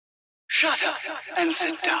Shut up and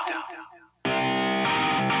sit down.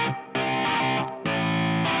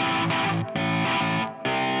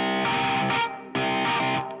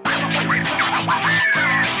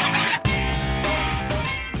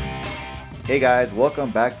 Hey guys,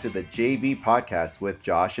 welcome back to the JB podcast with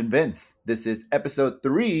Josh and Vince. This is episode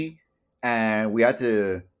 3, and we had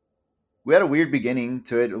a weird beginning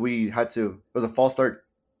to it. It was a false start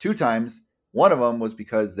 2 times. One of them was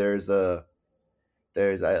because I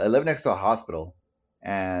live next to a hospital,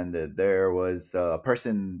 and there was a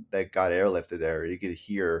person that got airlifted there. You could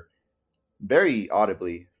hear very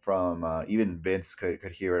audibly from even Vince could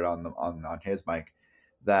hear it on his mic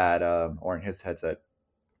that or in his headset,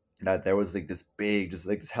 that there was like this big, just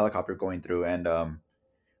like this helicopter going through, and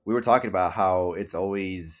we were talking about how it's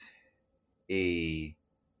always a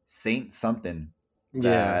saint something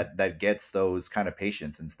Yeah. that gets those kind of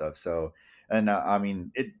patients and stuff. So, and I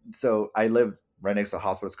mean it. So I lived right next to a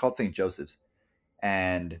hospital. It's called St. Joseph's,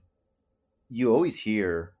 and you always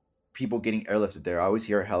hear people getting airlifted there. I always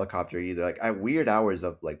hear a helicopter either like at weird hours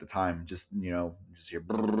of like the time, just just hear,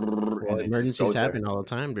 Well, and it just emergencies goes there. happen all the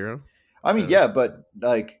time, bro. I mean, So yeah, but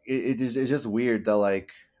like it's just weird that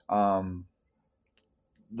like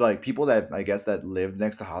people that I guess that live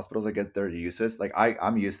next to hospitals, I guess they're used to this. Like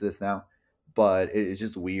I'm used to this now, but it's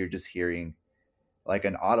just weird just hearing like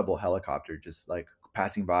an audible helicopter just like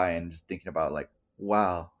passing by and just thinking about like,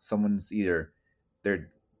 wow, someone's they're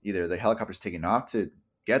either the helicopter's taking off to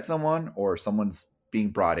get someone or someone's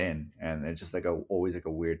being brought in, and it's just like always like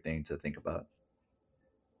a weird thing to think about.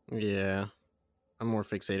 yeah, I'm more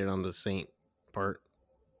fixated on the saint part.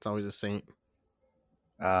 It's always a saint,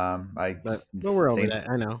 I but just we're over Saints that.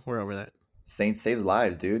 I know we're over that. Saints saves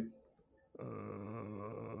lives, dude.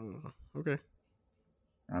 Okay.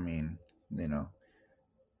 I mean, you know.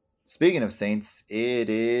 Speaking of saints, it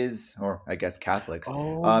is, or I guess Catholics.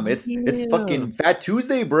 Oh It's yeah. fucking Fat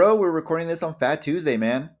Tuesday, bro. We're recording this on Fat Tuesday,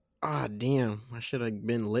 man. Ah damn! I should have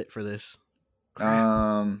been lit for this.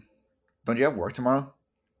 Crap. Don't you have work tomorrow?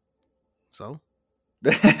 So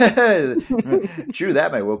True that,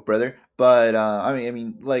 my woke brother. But I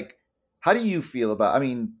mean, like, how do you feel about? I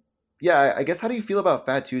mean, yeah, I guess how do you feel about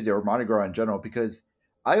Fat Tuesday or Mardi Gras in general? Because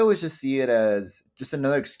I always just see it as just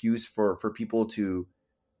another excuse for people to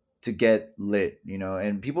get lit,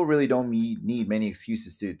 and people really don't need many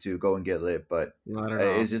excuses to go and get lit. But not at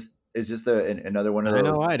all. it's just another one of I those.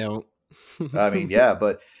 know I don't. I mean, yeah,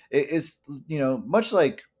 but it's much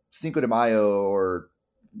like Cinco de Mayo or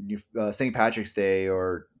St. Patrick's Day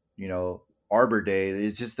or Arbor Day.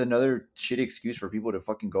 It's just another shitty excuse for people to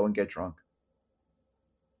fucking go and get drunk.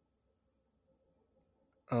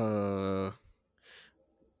 uh.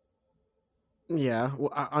 Yeah.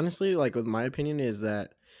 Well, honestly, like with my opinion is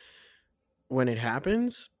that when it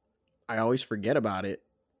happens, I always forget about it,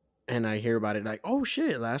 and I hear about it like, oh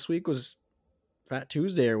shit, last week was Fat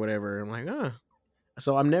Tuesday or whatever. I'm like,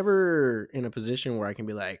 So I'm never in a position where I can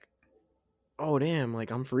be like, oh damn,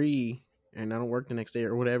 like I'm free and I don't work the next day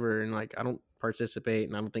or whatever, and like I don't participate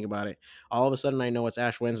and I don't think about it. All of a sudden I know it's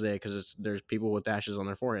Ash Wednesday because there's people with ashes on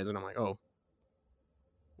their foreheads, and I'm like, oh,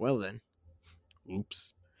 well then,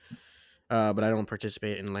 oops. But I don't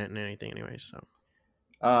participate in anything anyway, so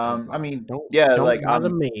I mean, don't yeah, don't like bother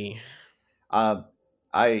me. uh,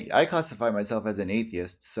 I classify myself as an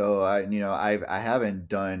atheist, so I haven't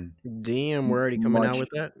done Damn, we're already coming out much. with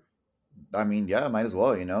that. I mean, yeah, might as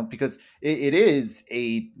well, because it is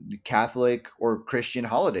a Catholic or Christian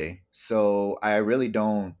holiday. So I really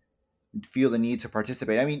don't feel the need to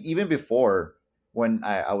participate. I mean, even before when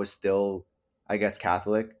I was still, I guess,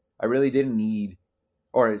 Catholic, I really didn't need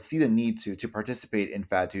or see the need to participate in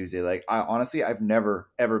Fat Tuesday. Like, honestly, I've never,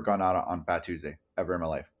 ever gone out on Fat Tuesday ever in my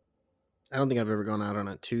life. I don't think I've ever gone out on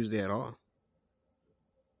a Tuesday at all.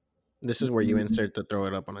 This is where you insert the throw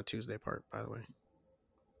it up on a Tuesday part, by the way.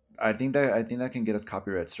 I think that can get us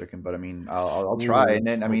copyright stricken, but I mean, I'll try. And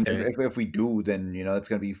then I mean, okay. if we do, then that's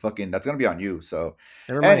gonna be on you. So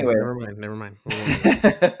Never mind. anyway, Never mind.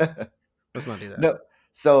 Let's not do that. No,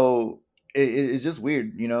 so it's just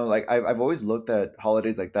weird, like I've always looked at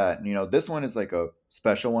holidays like that. This one is like a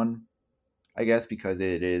special one, I guess, because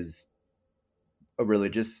it is a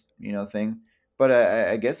religious thing. But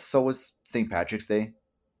I guess so was St. Patrick's Day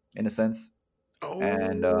in a sense.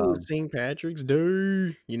 And Oh, St. Patrick's Day.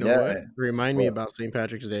 You know yeah, what? Remind me well, about St.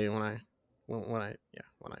 Patrick's Day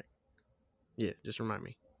just remind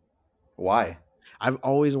me. why? I've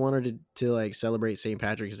always wanted to like celebrate St.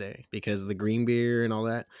 Patrick's Day because of the green beer and all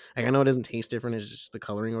that. Like I know it doesn't taste different, it's just the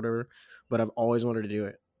coloring or whatever, but I've always wanted to do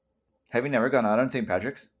it. Have you never gone out on St.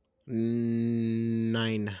 Patrick's?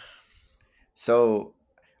 9. So,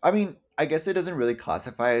 I mean, I guess it doesn't really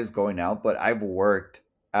classify as going out, but I've worked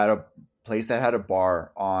at a place that had a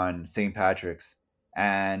bar on St. Patrick's,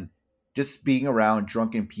 and just being around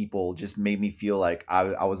drunken people just made me feel like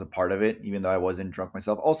I was a part of it, even though I wasn't drunk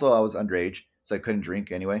myself. Also, I was underage, so I couldn't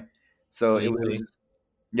drink anyway. So it was Legally. just,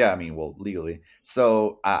 yeah, I mean, well, legally.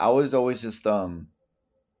 So I was always just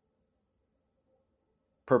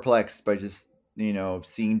perplexed by just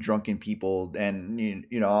seeing drunken people, and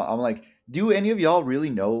I'm like, do any of y'all really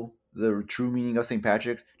know the true meaning of St.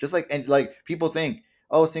 Patrick's? Just like, and like people think,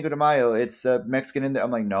 oh, Cinco de Mayo, it's Mexican in there.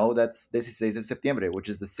 I'm like, no, that's this is de septiembre, which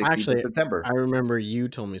is the 16th of Actually, September. I remember you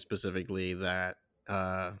told me specifically that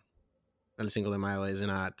El Cinco de Mayo is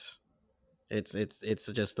not. It's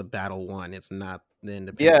just the battle one. It's not the Yeah, it's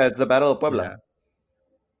independence. the Battle of Yeah, Puebla.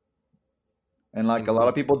 And like a lot of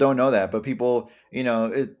symbolic. people don't know that, but people,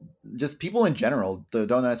 just people in general don't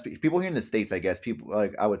know. People here in the States, I guess, people,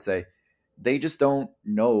 like I would say, they just don't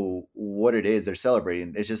know what it is they're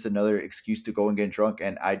celebrating. It's just another excuse to go and get drunk.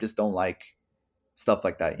 And I just don't like stuff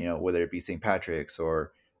like that, whether it be St. Patrick's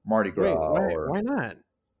or Mardi Wait, Gras why? or Why not?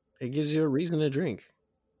 It gives you a reason to drink.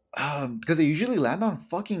 because they usually land on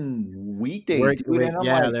fucking weekdays, Work, dude. wait, And I'm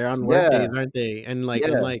yeah, like, they're on work yeah, days, aren't they? And like,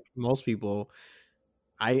 yeah. unlike most people,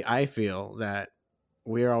 I feel that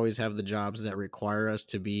we always have the jobs that require us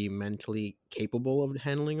to be mentally capable of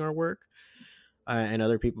handling our work, and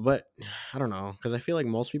other people. But I don't know, because I feel like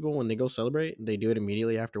most people when they go celebrate, they do it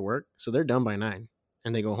immediately after work, so they're done by 9,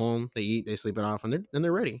 and they go home, they eat, they sleep it off, and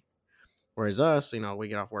they're ready. Whereas us, we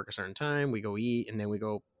get off work a certain time, we go eat, and then we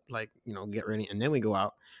go like get ready, and then we go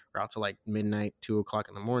out. We're out till like midnight, 2 o'clock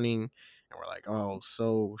in the morning, and we're like, oh,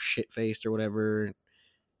 so shit faced or whatever.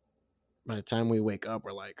 By the time we wake up,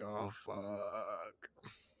 we're like, oh fuck.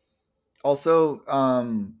 Also,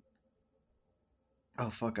 oh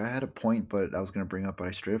fuck, I had a point, but I was gonna bring up, but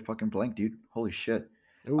I straight up fucking blanked, dude. Holy shit.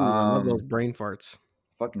 Ooh, I love those Um, brain farts.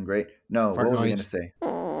 fucking great. No, Fart what was I gonna noise. say?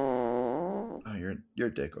 Oh, you're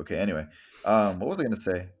a dick. Okay, anyway. What was I gonna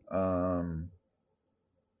say?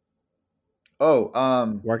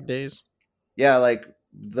 Oh, Work days. yeah, like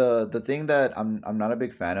the thing that I'm not a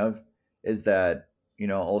big fan of is that,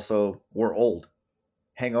 also we're old.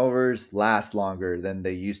 Hangovers last longer than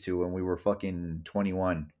they used to when we were fucking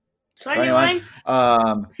 21. 21.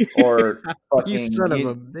 21? Or You fucking son of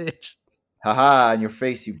a bitch. haha in your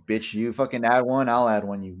face, you bitch. You fucking add one, I'll add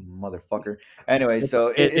one, you motherfucker. Anyway, It's, so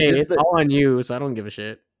it's hey, just it's the, all on you, so I don't give a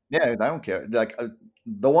shit. yeah, I don't care. Like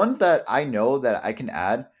the ones that I know that I can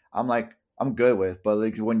add, I'm like, I'm good with. But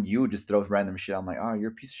like when you just throw random shit, I'm like, oh,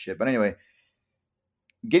 you're a piece of shit. But anyway,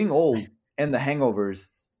 getting old and the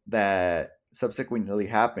hangovers that subsequently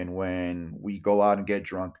happen when we go out and get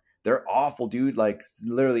drunk, they're awful, dude. Like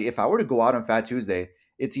literally, if I were to go out on Fat Tuesday,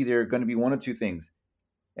 it's either going to be one of two things.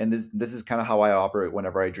 And this is kind of how I operate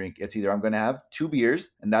whenever I drink. It's either I'm going to have 2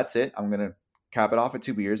 beers and that's it. I'm going to cap it off at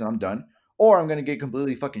 2 beers and I'm done. Or I'm going to get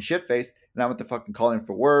completely fucking shit faced and I'm going to fucking call in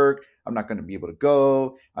for work. I'm not going to be able to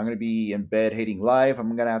go. I'm going to be in bed hating life. I'm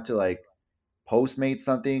going to have to like Postmate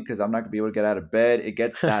something because I'm not going to be able to get out of bed. It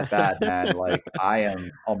gets that bad, man. Like I am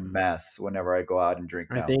a mess whenever I go out and drink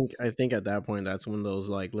now. I think at that point that's when those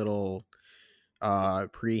like little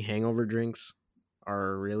pre hangover drinks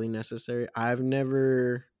are really necessary. I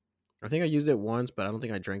think I used it once, but I don't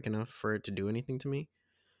think I drank enough for it to do anything to me.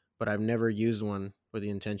 But I've never used one with the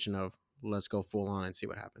intention of let's go full on and see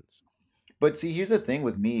what happens. But see, here's the thing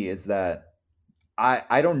with me is that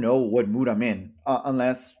I don't know what mood I'm in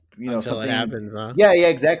unless Until it something. happens, huh? Yeah,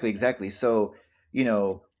 exactly. So you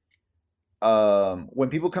know, when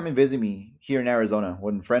people come and visit me here in Arizona,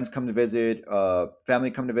 when friends come to visit,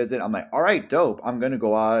 family come to visit, I'm like, all right, dope. I'm gonna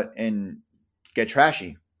go out and get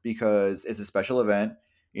trashy because it's a special event.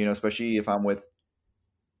 Especially if I'm with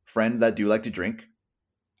friends that do like to drink.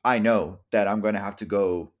 I know that I'm gonna have to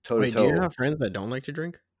go toe to Wait, do you toe. have friends that don't like to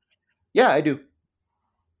drink? Yeah, I do.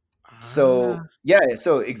 So Ah, yeah,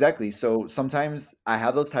 so exactly. So sometimes I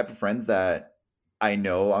have those type of friends that I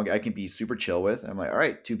know I can be super chill with. I'm like, all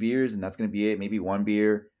right, 2 beers and that's gonna be it. Maybe 1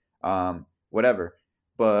 beer, whatever.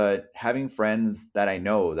 But having friends that I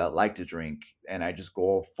know that like to drink and I just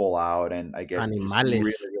go full out and I get just really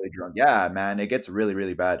animales. really drunk. Yeah, man, it gets really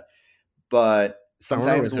really bad. But I wonder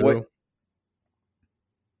sometimes with what who.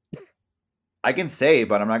 I can say,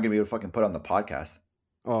 but I'm not gonna be able to fucking put on the podcast.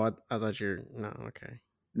 Oh, I thought you're no. Okay.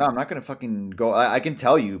 No, I'm not gonna fucking go. I can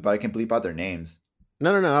tell you, but I can bleep out their names.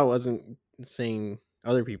 No, no, no. I wasn't saying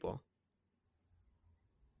other people.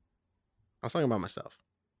 I was talking about myself.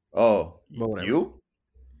 Oh, But whatever. you?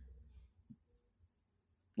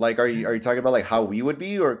 Like, are you talking about like how we would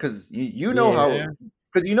be, or because you know Yeah.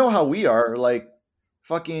 how we are? Like,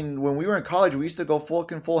 fucking when we were in college, we used to go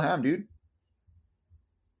fucking full ham, dude.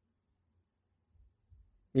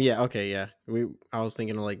 Yeah, okay, yeah. I was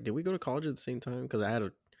thinking of like, did we go to college at the same time? Because I had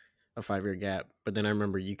a 5 year gap, but then I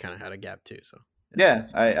remember you kind of had a gap too. So yeah,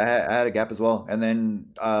 Yeah, I had a gap as well, and then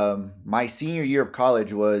my senior year of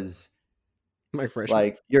college was my freshman.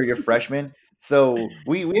 like you're freshman. So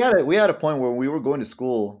we had a point where we were going to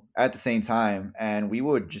school at the same time, and we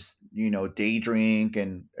would just day drink,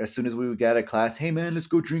 and as soon as we would get out of class, hey man, let's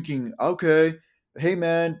go drinking. Okay. Hey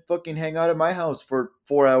man, fucking hang out at my house for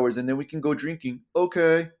 4 hours, and then we can go drinking.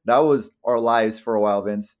 Okay, that was our lives for a while,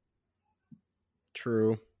 Vince.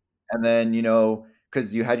 True. And then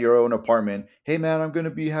because you had your own apartment, hey man, I'm gonna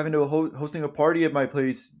be having hosting a party at my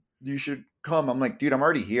place, you should come. I'm like, dude, I'm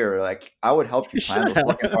already here. Like, I would help you plan Shut those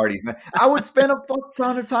fucking up. parties, man. I would spend a fuck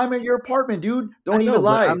ton of time at your apartment, dude. I Don't know, even but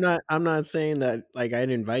lie. I'm not saying that like I'd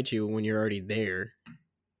invite you when you're already there.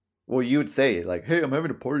 Well, you would say like, hey, I'm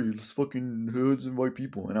having a party, let's fucking hoods and white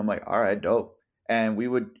people, and I'm like, all right, dope. And we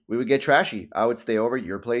would get trashy. I would stay over at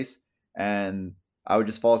your place, and I would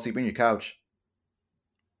just fall asleep on your couch.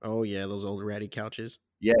 Oh yeah, those old ratty couches.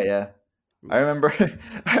 Yeah, yeah. I Oof. remember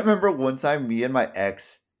I remember one time me and my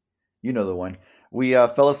ex, you know the one. We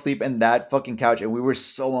fell asleep in that fucking couch, and we were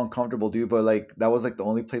so uncomfortable, dude. But like that was like the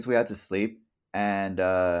only place we had to sleep, and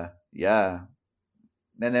yeah.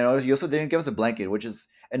 And then you also didn't give us a blanket, which is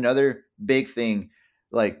another big thing.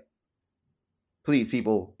 Like, please,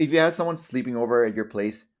 people, if you have someone sleeping over at your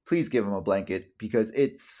place, please give them a blanket because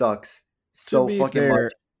it sucks To so be fucking much.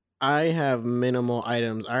 fair, I have minimal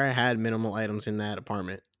items. I had minimal items in that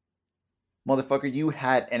apartment. Motherfucker, you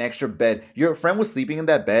had an extra bed. Your friend was sleeping in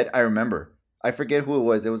that bed. I remember. I forget who it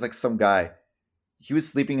was. It was like some guy. He was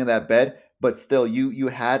sleeping in that bed, but still, you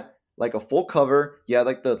had like a full cover. Yeah,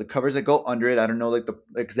 like the covers that go under it. I don't know like the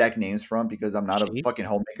exact names from because I'm not a fucking Sheets.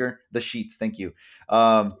 homemaker. The sheets, thank you.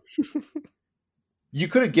 You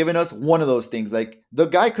could have given us one of those things. Like the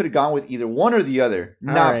guy could have gone with either one or the other,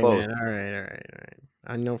 All not right, both. man. All right, all right, all right.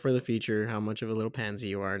 I know for the future how much of a little pansy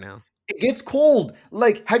you are now. It gets cold.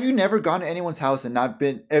 Like, have you never gone to anyone's house and not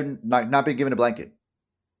been given a blanket?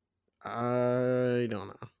 I don't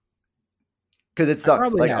know. Because it I sucks.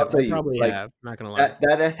 probably Like I'll have. tell I you, probably like have. Not gonna lie.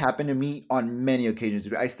 that has happened to me on many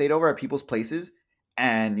occasions. I stayed over at people's places,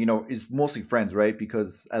 and it's mostly friends, right?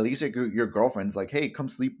 Because at least your girlfriend's like, hey, come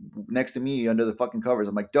sleep next to me under the fucking covers.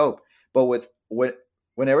 I'm like, dope. But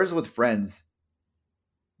whenever it's with friends,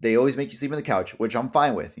 they always make you sleep on the couch, which I'm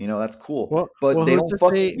fine with. That's cool. Well, But they who's don't to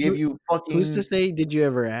fucking say? give you Who's to fucking say? Did you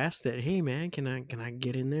ever ask that? Hey, man, can I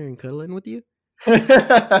get in there and cuddle in with you?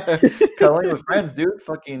 cuddling with friends, dude.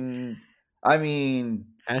 Fucking, I mean,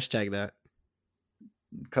 Hashtag that.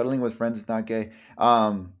 cuddling with friends is not gay.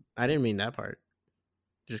 I didn't mean that part.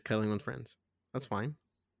 Just cuddling with friends. That's fine.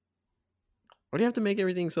 Why do you have to make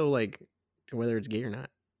everything so like whether it's gay or not?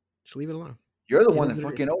 Just leave it alone. You're the It one is that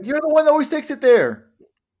what it fucking. You're the one that always takes it there.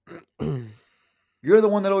 is. You're the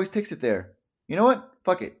one that always takes it there. You know what?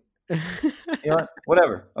 Fuck it. You know what?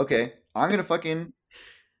 Whatever. Okay. I'm gonna fucking.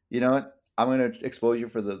 You know what? I'm gonna expose you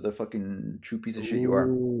for the fucking true piece of shit you are.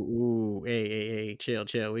 Ooh, hey, chill,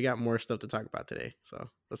 chill. We got more stuff to talk about today, so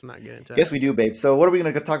let's not get into Yes, that. we do, babe. So what are we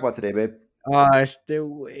gonna talk about today, babe? Stay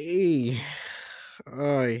away.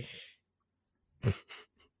 Ay.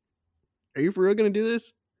 Are you for real gonna do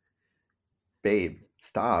this? Babe,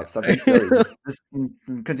 stop. Stop being silly. Just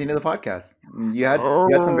continue the podcast. You had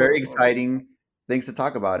some very Oh, exciting things to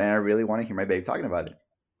talk about, and I really want to hear my babe talking about it.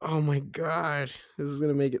 oh my god, this is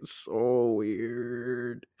gonna make it so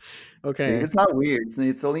weird. Dude, Okay. it's not weird.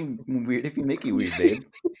 It's only weird if you make it weird, babe.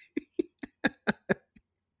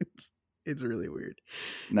 It's really weird.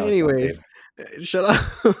 No, it's not, babe. Anyways, shut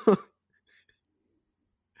up.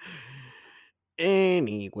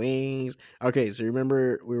 Anyways, okay. So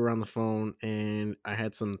remember we were on the phone and I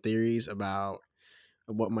had some theories about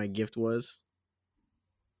what my gift was.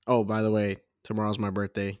 Oh, by the way, tomorrow's my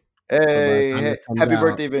birthday. But by the Hey, time hey, this comes happy out,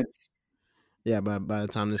 birthday, Vince. yeah, but by the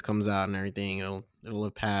time this comes out and everything, it'll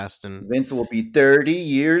have passed, and Vince will be 30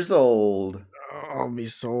 years old. I'll be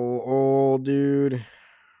so old, dude.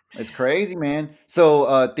 It's crazy, man.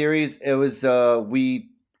 So, theories. It was we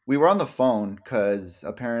were on the phone because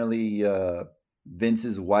apparently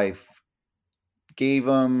Vince's wife gave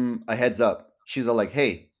him a heads up. She's all like,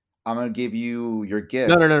 "Hey, I'm gonna give you your No, no, gift."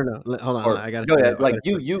 no, no, no. Hold on. Or I gotta go start. ahead, I like gotta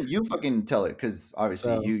you start. you you fucking tell it because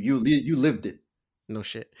obviously So you lived it. no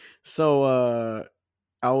shit. So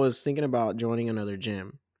I was thinking about joining another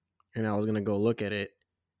gym, and I was gonna go look at it,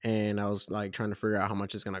 and I was like trying to figure out how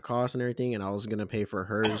much it's gonna cost and everything, and I was gonna pay for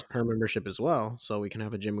her membership as well, so we can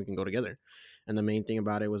have a gym we can go together. And the main thing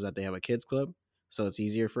about it was that they have a kids club, so it's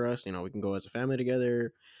easier for us. We can go as a family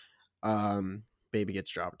together. baby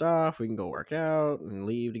gets dropped off, we can go work out and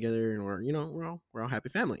leave together, and we're all happy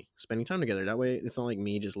family, spending time together. That way, it's not like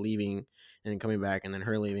me just leaving and coming back, and then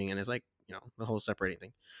her leaving, and it's like the whole separating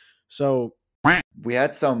thing. So, We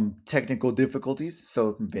had some technical difficulties,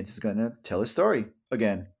 so Vince is gonna tell his story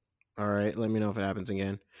again. all right, let me know if it happens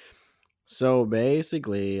again. So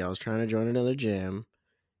basically, I was trying to join another gym,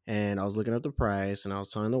 and I was looking up the price, and I was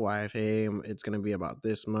telling the wife, "Hey, it's gonna be about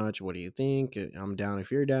this much. What do you think? I'm down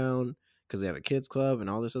if you're down, because they have a kids club and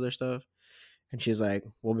all this other stuff." And she's like,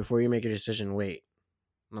 "Well, before you make a decision, wait."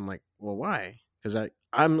 And I'm like, "Well, why?" Because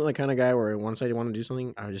I'm the kind of guy where once I want to do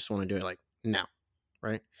something, I just want to do it like now,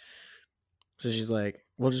 right? So she's like,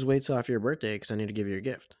 "Well, just wait till after your birthday because I need to give you a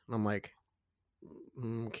gift." And I'm like,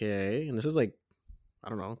 Okay. And this is like, I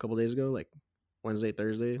don't know, a couple days ago, like Wednesday,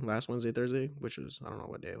 Thursday, last Wednesday, Thursday, which was, I don't know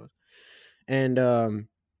what day it was. And I'm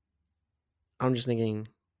just thinking,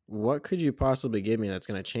 what could you possibly give me that's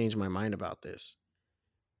going to change my mind about this?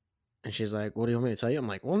 And she's like, "What do you want me to tell you?" I'm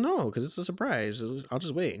like, "Well, no, because it's a surprise. I'll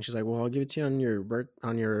just wait." And she's like, "Well, I'll give it to you on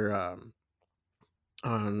your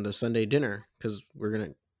on the Sunday dinner because we're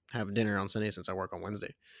gonna have dinner on Sunday since I work on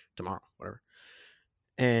Wednesday, tomorrow, whatever."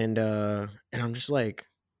 And I'm just like,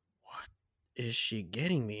 "What is she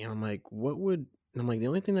getting me?" And I'm like, "What would?" And I'm like, "The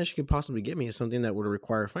only thing that she could possibly get me is something that would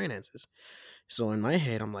require finances." So in my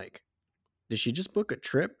head, I'm like, "Did she just book a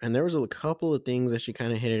trip?" And there was a couple of things that she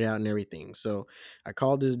kind of hit it out and everything. So I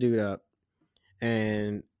called this dude up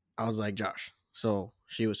and I was like, "Josh." So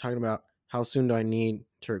she was talking about how soon do I need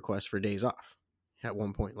to request for days off at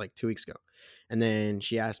one point, like 2 weeks ago. And then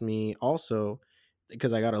she asked me also,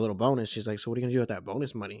 because I got a little bonus, she's like, "So what are you gonna do with that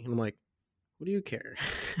bonus money?" And I'm like, "What do you care?"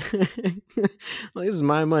 Like, this is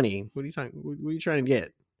my money. What are you talking? What are you trying to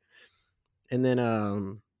get? And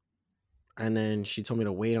then she told me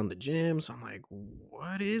to wait on the gym. So I'm like,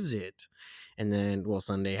 "What is it?" And then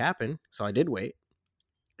Sunday happened, so I did wait,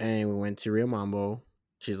 and we went to Rio Mambo.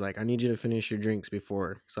 She's like, "I need you to finish your drinks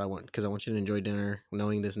before." So I went because I want you to enjoy dinner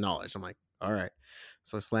knowing this knowledge. I'm like, "All right."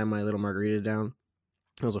 So I slammed my little margaritas down.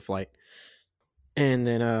 It was a flight. And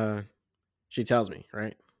then she tells me,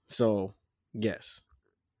 right? So guess.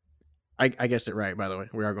 I guessed it right, by the way.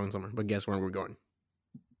 We are going somewhere, but guess where we're going.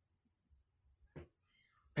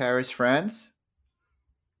 Paris, France.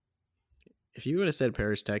 If you would have said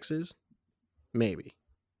Paris, Texas, maybe.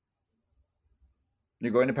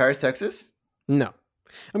 You're going to Paris, Texas? No.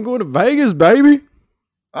 I'm going to Vegas, baby.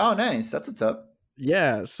 Oh, nice. That's what's up.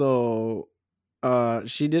 Yeah, so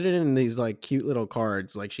she did it in these like cute little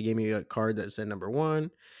cards. Like she gave me a card that said number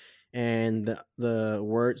 1, and the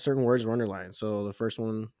word certain words were underlined. So the first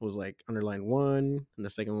one was like underline 1, and the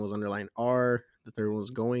second one was underline R, the third one was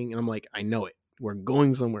going, and I'm like, I know it. We're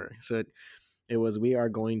going somewhere. So it was we are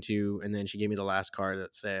going to, and then she gave me the last card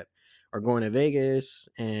that said we're going to Vegas,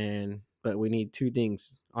 and but we need 2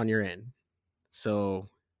 things on your end. So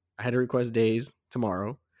I had to request days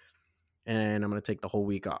tomorrow, and I'm gonna take the whole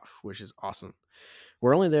week off, which is awesome.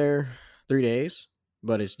 We're only there 3 days,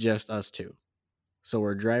 but it's just us two. So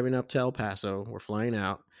we're driving up to El Paso, we're flying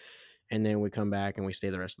out, and then we come back and we stay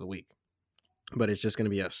the rest of the week. But it's just gonna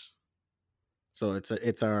be us. So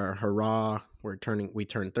it's our hurrah. We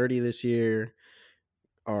turned 30 this year.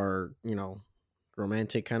 Our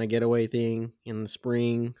romantic kind of getaway thing in the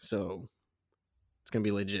spring. So it's gonna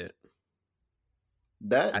be legit. I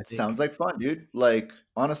That think. sounds like fun, dude. Like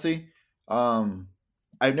honestly, um,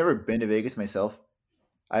 I've never been to Vegas myself.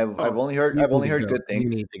 I've Oh, only heard you I've need only to heard go. good You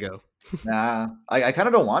things. need to go. Nah, I kind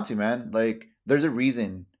of don't want to, man. Like, there's a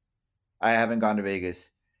reason I haven't gone to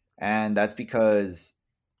Vegas, and that's because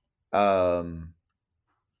um,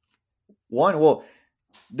 one, well,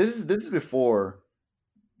 this is before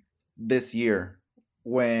this year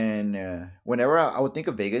when whenever I would think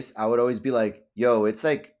of Vegas, I would always be like, "Yo, it's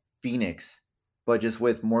like Phoenix, but just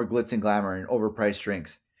with more glitz and glamour and overpriced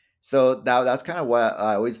drinks." So that's kind of what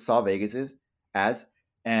I always saw Vegas as.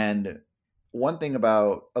 And one thing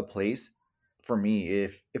about a place for me,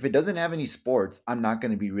 if it doesn't have any sports, I'm not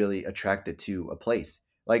going to be really attracted to a place.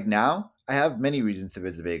 Like now, I have many reasons to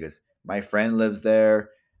visit Vegas. My friend lives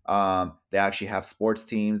there. They actually have sports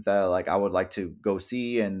teams that like I would like to go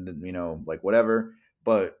see, and like whatever.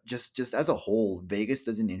 But just as a whole, Vegas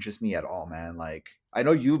doesn't interest me at all, man. Like I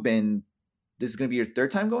know you've been. This is gonna be your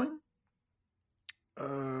third time going.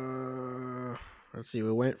 Uh, let's see.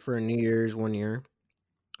 We went for a New Year's one year.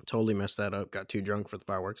 Totally messed that up. Got too drunk for the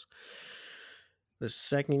fireworks. The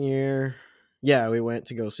second year, yeah, we went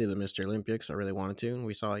to go see the Mr. Olympics. I really wanted to, and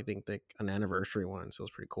we saw I think an anniversary one, so it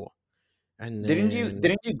was pretty cool. And Didn't you then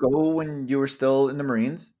didn't you go when you were still in the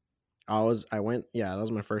Marines? I went. Yeah, that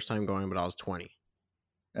was my first time going, but I was 20.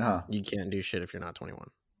 Uh huh. You can't do shit if you're not 21.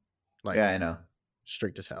 Like Yeah, I know.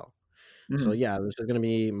 strict as hell. So Mhm. yeah, this is gonna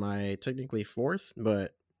be my technically fourth,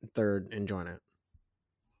 but third enjoying it.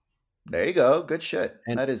 There you go. Good shit.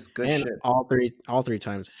 And That is good and shit. all three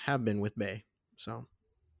times have been with Bay. So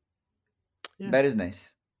yeah. That is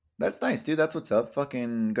nice. That's nice, dude. That's what's up.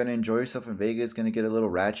 Fucking gonna enjoy yourself in Vegas. Gonna get a little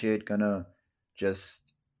ratchet. Gonna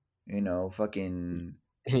just, fucking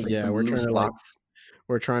play Yeah, some we're loose trying to slots.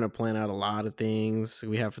 plan out a lot of things.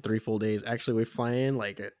 We have for 3 full days. Actually, we fly in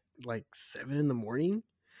like at like 7 in the morning,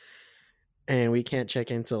 and we can't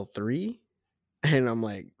check in until 3. And I'm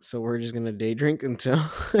like, so we're just gonna day drink until,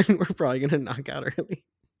 and we're probably gonna knock out early.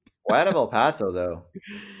 Why out of El Paso though?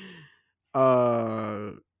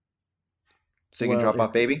 Uh, So you can well, drop if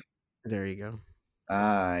off, baby. there you go.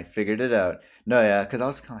 Ah, I figured it out. No, yeah, because I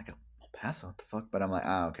was kind of like El Paso, what the fuck? But I'm like,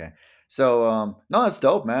 okay. So, no, that's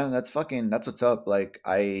dope, man. That's what's up. Like,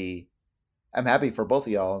 I'm happy for both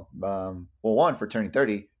of y'all. Well, one for turning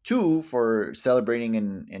 30, two for celebrating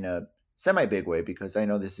in a semi big way because I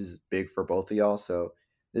know this is big for both of y'all. So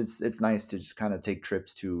it's nice to just kind of take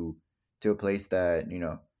trips to a place that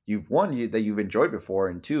that you've enjoyed before,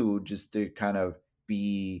 and two just to kind of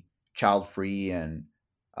be child free and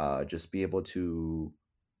just be able to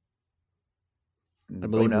I go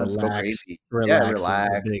believe nuts, go relax. crazy. Yeah, Relax is the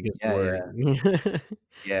relax. biggest Yeah, word. yeah,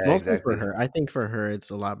 yeah, Mostly for exactly. her. I think for her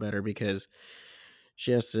it's a lot better because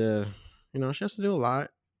she has to, she has to do a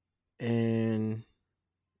lot. And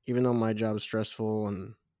even though my job is stressful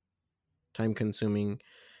and time consuming,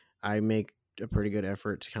 I make a pretty good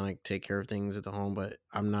effort to kind of like take care of things at the home, but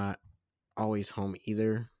I'm not always home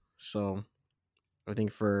either. So I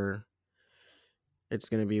think for it's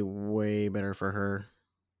gonna be way better for her.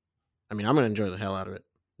 I mean, I'm gonna enjoy the hell out of it,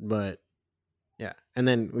 but yeah. And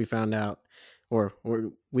then we found out, or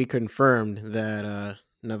we confirmed that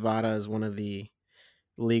Nevada is one of the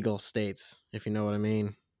legal states, if you know what I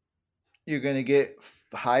mean. You're gonna get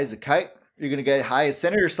high as a kite. You're gonna get high as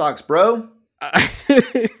senator socks, bro. I,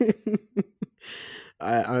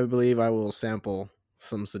 I believe I will sample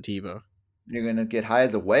some sativa. You're gonna get high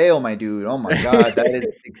as a whale, my dude. Oh my god, that is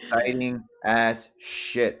exciting as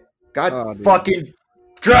shit. God Oh, dude. fucking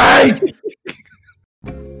Drake!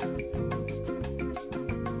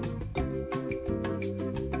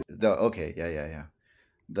 The okay, yeah, yeah,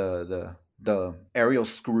 yeah. The aerial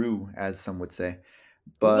screw, as some would say.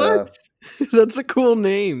 But What? That's a cool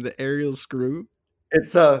name, the aerial screw.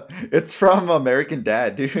 it's from American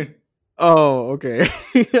Dad, dude. Oh, okay.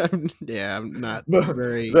 Yeah, I'm not No,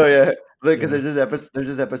 very. no, yeah. Because Yeah, there's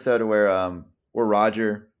this episode where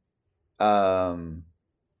Roger um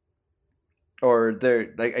or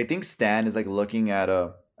they're like I think Stan is like looking at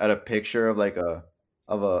a picture of like a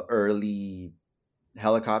early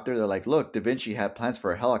helicopter. They're like, look, Da Vinci had plans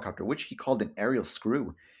for a helicopter, which he called an aerial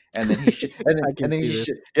screw. And then I can see this.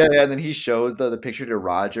 yeah, yeah, and then he shows the picture to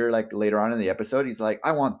Roger like later on in the episode. He's like,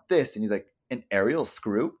 I want this, and he's like, an aerial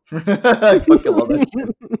screw. I fucking love that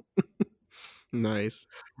shit. Nice.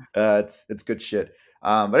 It's good shit.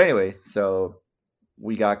 But anyway, so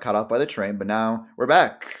we got caught off by the train, but now we're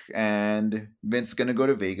back, and Vince is gonna go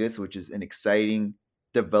to Vegas, which is an exciting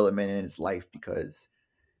development in his life because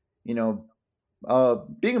you know,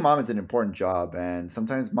 being a mom is an important job, and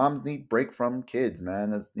sometimes moms need break from kids,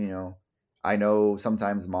 man. As I know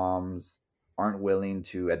sometimes moms aren't willing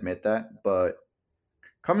to admit that, but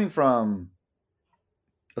coming from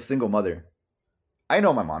a single mother, I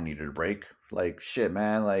know my mom needed a break. Like shit,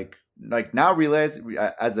 man. Like now realize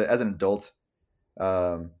as an adult,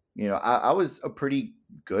 I was a pretty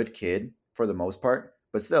good kid for the most part,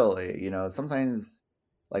 but still, sometimes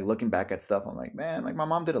like looking back at stuff, I'm like, man, like my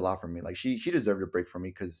mom did a lot for me. Like she deserved a break from me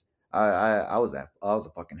because I was a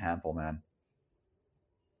fucking handful, man.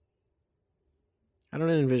 I don't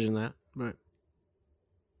envision that, but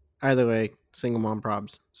either way, single mom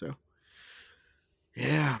probs. So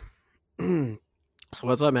yeah. So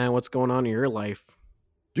what's up, man? What's going on in your life?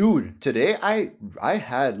 Dude, today I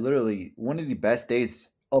had literally one of the best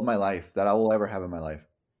days of my life that I will ever have in my life.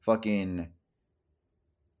 Fucking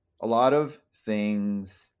a lot of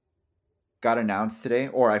things got announced today,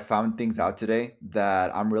 or I found things out today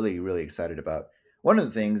that I'm really, really excited about. One of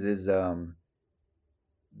the things is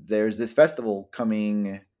there's this festival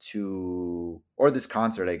coming to, or this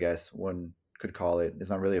concert, I guess one could call it. It's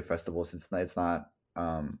not really a festival since it's not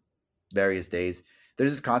various days.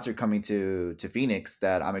 There's this concert coming to Phoenix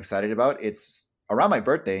that I'm excited about. It's around my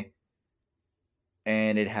birthday,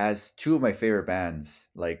 and it has two of my favorite bands,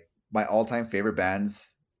 like my all-time favorite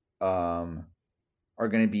bands. Um, are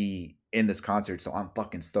going to be in this concert, so I'm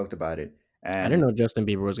fucking stoked about it. I didn't And know Justin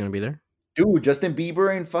Bieber was gonna be there. Dude, Justin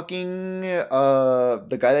Bieber and fucking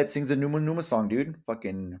the guy that sings the Numa Numa song, dude.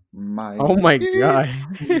 Fucking Oh my my feet, god,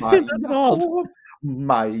 my that's bald.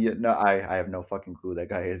 my no, I have no fucking clue who that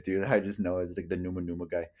guy is, dude. I just know it's like the Numa Numa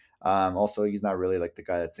guy. Also he's not really like the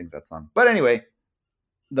guy that sings that song. But anyway,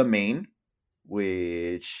 the main,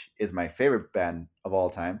 which is my favorite band of all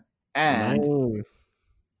time, and Mine.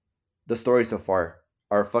 the story so far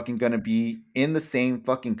are fucking gonna be in the same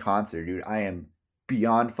fucking concert, dude. I am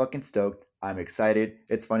beyond fucking stoked. I'm excited.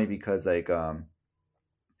 It's funny because like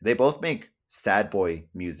they both make sad boy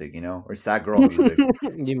music, or sad girl music.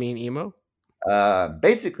 You mean emo?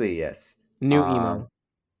 Basically yes. New Um emo.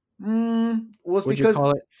 well, it's Would you because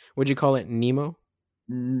call it? Would you call it Nemo?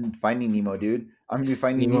 Finding Nemo, dude. I'm gonna be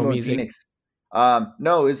finding Nemo Nemo in music. Phoenix.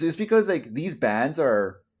 No, it's because like these bands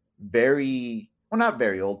are very well, not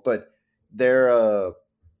very old, but they're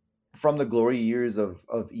from the glory years of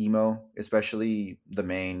emo, especially the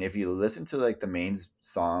main. If you listen to like the main's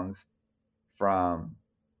songs from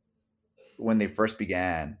when they first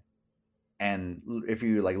began, and if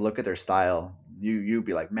you like look at their style, you'd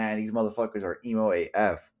be like, man, these motherfuckers are emo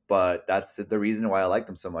AF. But that's the reason why I like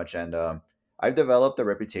them so much. And I've developed a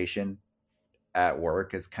reputation at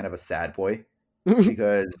work as kind of a sad boy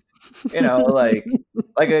because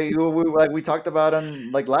like we talked about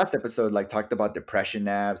on like last episode, like talked about depression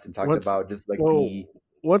naps and talked What's about just like well? me.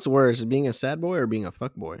 What's worse, being a sad boy or being a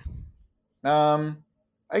fuck boy? Um,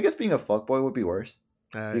 I guess being a fuckboy would be worse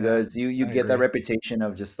Yeah, because you I get that agree. reputation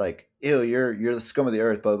of just like, ew, you're the scum of the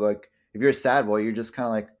earth. But like, if you're a sad boy, you're just kind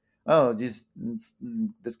of like, oh, just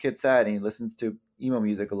this kid's sad and he listens to emo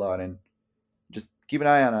music a lot, and just keep an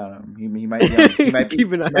eye on him. He might be on.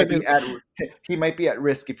 Keep an eye He might on be at. He might be at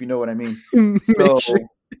risk if you know what I mean. him. make So sure,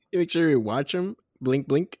 make sure you watch him. Blink,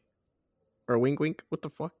 blink, or wink, wink. What the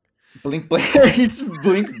fuck? blink, blink. He's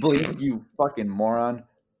blink, blink. You fucking moron.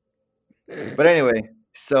 But anyway,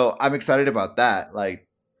 so I'm excited about that. Like,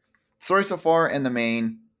 story so far in the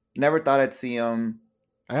main. Never thought I'd see him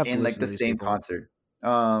I have to in like listen the to these same people. concert.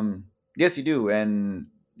 Yes, you do. And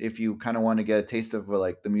if you kind of want to get a taste of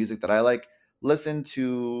like the music that I like, listen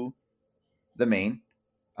to the main,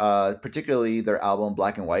 particularly their album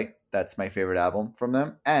Black and White. That's my favorite album from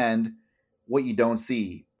them. And What You Don't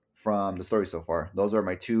See from the story so far. Those are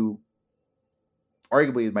my two,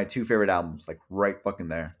 arguably my two favorite albums. Like right fucking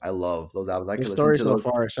there. I love those albums. I The could listen story to so those.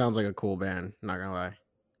 far sounds like a cool band. Not gonna lie.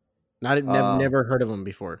 Not never Uh, never heard of them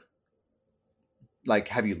before.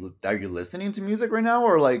 like, are you listening to music right now,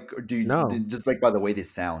 or like do you No, just like by the way they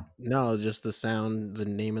sound? no, just the sound, the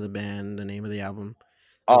name of the band, the name of the album.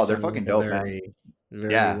 They Oh, they're sound like fucking a dope, man.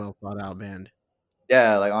 very Yeah, well thought out band.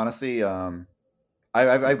 yeah. Like honestly,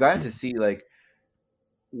 I've gotten to see like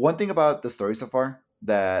one thing about the story so far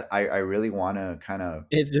that I really want to kind of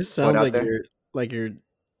It just put sounds out there. like you're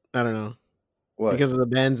I don't know What? because of the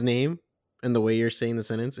band's name and the way you're saying the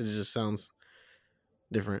sentence. It just sounds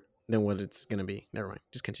different than what it's gonna be. Never mind.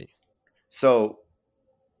 Just continue. So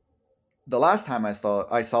the last time I saw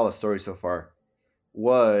the story so far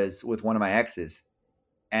was with one of my exes,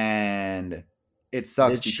 and it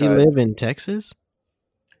sucks Did she because live in Texas?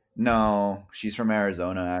 no, she's from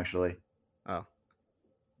Arizona actually. Oh,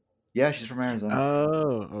 Yeah, she's from Arizona.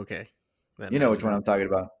 oh, okay. That You know narrows which it one down. I'm talking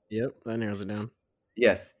about. Yep, that narrows it S- down.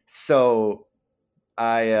 Yes. So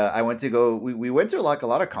I went to go. We went to like a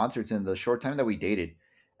lot of concerts in the short time that we dated,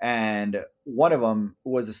 and one of them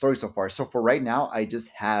was the story so far. So for right now, I just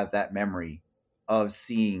have that memory of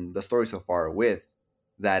seeing the story so far with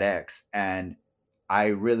that ex, and I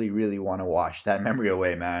really really want to wash that memory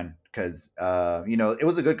away, man. Because it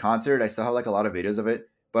was a good concert. I still have like a lot of videos of it,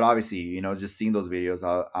 but obviously, just seeing those videos,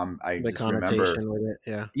 I The just remember. connotation with it,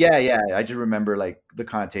 yeah. Yeah, yeah. I just remember like the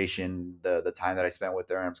connotation, the time that I spent with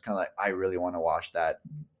her. And I'm just kind of like, I really want to wash that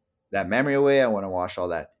memory away. I want to wash all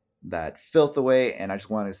that filth away, and I just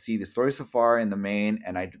want to see the story so far in the main.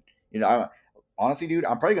 And honestly, dude,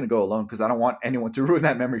 I'm probably gonna go alone because I don't want anyone to ruin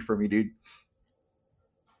that memory for me, dude.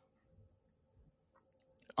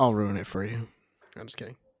 I'll ruin it for you. I'm just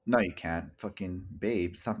kidding. No, you can't, fucking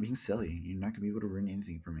babe. Stop being silly. You're not gonna be able to ruin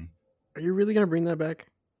anything for me. Are you really gonna bring that back?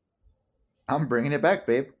 I'm bringing it back,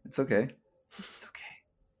 babe. It's okay. It's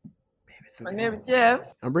okay, babe. It's My okay. name is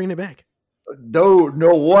Jeff. I'm bringing it back. Dude, no,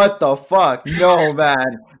 what the fuck? No,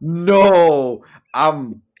 man. No.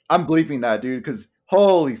 I'm bleeping that, dude, because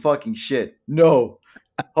holy fucking shit. No.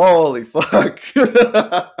 Holy fuck.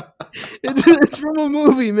 It's from a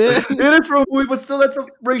movie, man. It is from a movie, but still that's a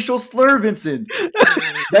racial slur, Vincent.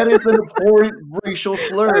 That is an abhorrent racial I've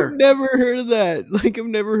slur. never heard of that. Like I've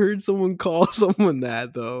never heard someone call someone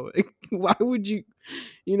that though. Like, why would you?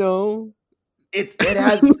 You know. It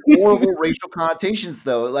has horrible racial connotations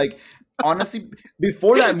though. Like honestly,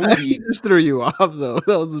 before that I movie, just threw you off though.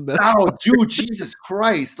 That was the best oh, part. dude, Jesus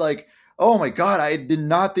Christ! Like, oh my God, I did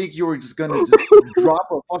not think you were just gonna just drop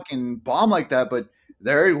a fucking bomb like that, but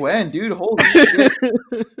there he went, dude. Holy shit.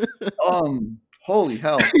 Holy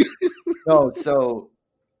hell. No, so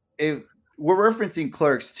if we're referencing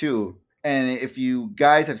Clerks too, and if you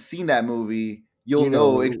guys have seen that movie, you'll You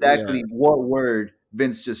know, know yeah, exactly what word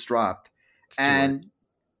Vince just dropped. it's two words.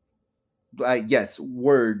 And yes,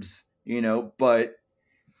 words, but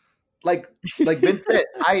like like Vince said,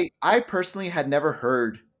 I personally had never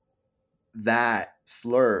heard that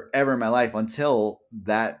slur ever in my life until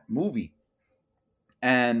that movie.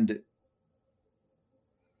 And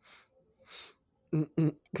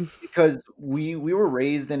because we were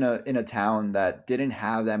raised in a town that didn't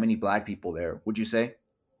have that many black people there, would you say?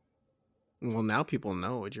 Well, now people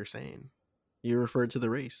know what you're saying. You referred to the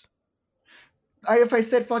race. If I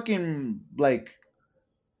said fucking like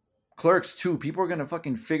Clerks 2, people are gonna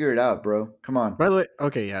fucking figure it out, bro. Come on. By the way,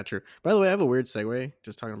 okay, yeah, true. By the way, I have a weird segue.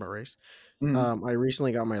 Just talking about race. Mhm. I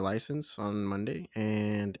recently got my license on Monday,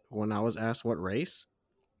 and when I was asked what race,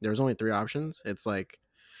 there was only three options. It's like,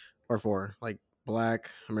 or four, like black,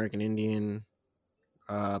 American Indian,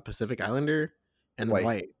 Pacific Islander, and then White.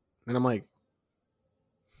 white. And I'm like,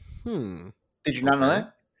 hmm, Did you not know okay,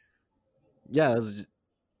 that? yeah,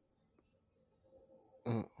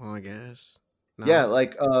 well, I guess Yeah, no.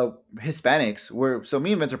 like Hispanics were so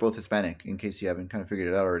me and Vince are both Hispanic, in case you haven't kind of figured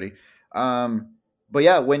it out already. But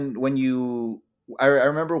yeah, when you I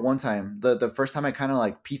remember one time, the first time I kind of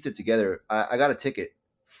like pieced it together, I got a ticket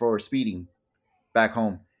for speeding back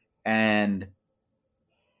home, and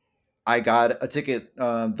I got a ticket.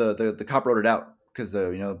 The cop wrote it out because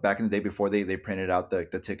back in the day before they printed out the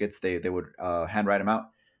tickets, they would handwrite them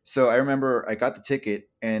out. So I remember I got the ticket,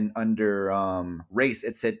 and under race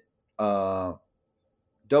it said uh,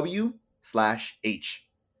 W/H,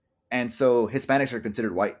 and so Hispanics are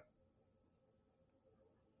considered white.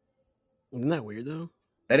 Isn't that weird though?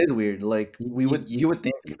 That is weird. Like You, you would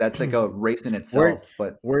think that's like a race in we're itself,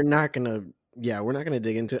 but we're not gonna, yeah, we're not gonna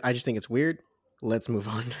dig into it. I just think it's weird. Let's move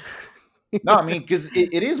on. no, I mean because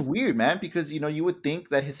it is weird, man. Because you would think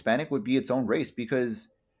that Hispanic would be its own race because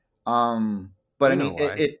but I You know mean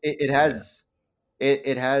why? it Yeah, has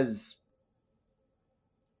it has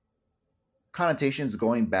connotations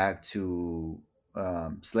going back to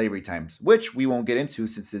slavery times, which we won't get into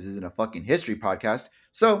since this isn't a fucking history podcast.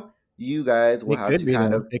 So you guys will it have could to be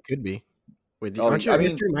kind though. of. It could be. With the, Oh, aren't you I a mean,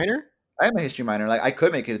 history minor? I am a history minor. Like I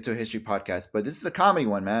could make it into a history podcast, but this is a comedy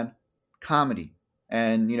one, man. Comedy,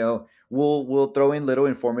 and we'll throw in little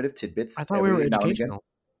informative I tidbits thought we were every now and again. educational.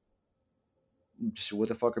 Just what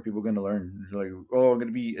the fuck are people going to learn? Like, oh, I'm going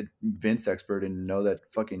to be a Vince expert and know that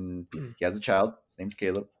fucking he has a child. His name's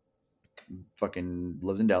Caleb. Fucking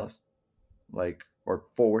lives in Dallas, like or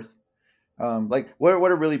Fort Worth. Like what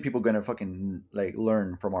are really people going to fucking like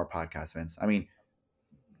learn from our podcast, Vince? I mean,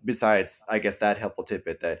 besides, I guess that helpful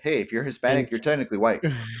tidbit that hey, if you're Hispanic, In- you're technically white.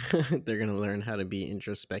 they're gonna learn how to be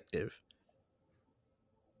introspective.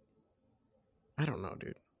 I don't know,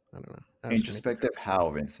 dude. I don't know. I was just making Introspective, jokes. how,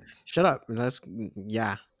 Vincent? Shut up. Let's,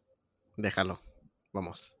 yeah. Déjalo.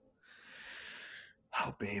 Vamos.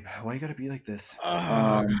 Oh, babe, why you gotta be like this?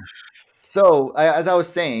 Ah, So as I was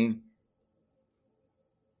saying,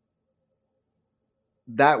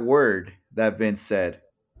 that word that Vince said,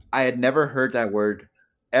 I had never heard that word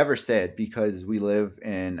ever said because we live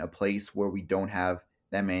in a place where we don't have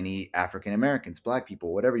that many African Americans, black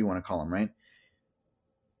people, whatever you want to call them, right?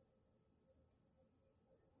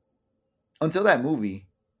 Until that movie,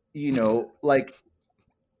 like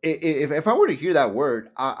if I were to hear that word,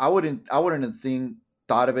 I wouldn't have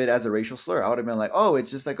thought of it as a racial slur. I would have been like, oh, it's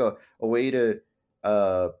just like a way to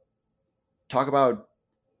uh, talk about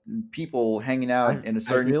people hanging out in a I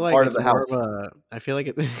certain feel like part of it's the more of house. a. I feel like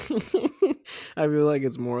it. I feel like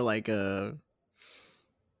it's more like a.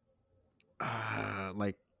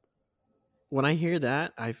 Like when I hear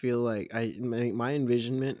that, I feel like my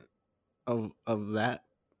envisionment of that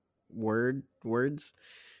words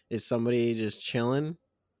is somebody just chilling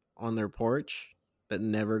on their porch that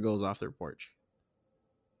never goes off their porch,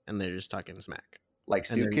 and they're just talking smack, Like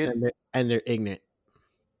and Stoop Kid, they're ignorant.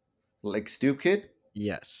 like Stoop Kid.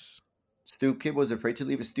 Yes, Stoop Kid was afraid to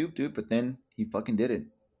leave his stoop, dude, but then he fucking did it.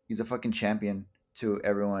 He's a fucking champion to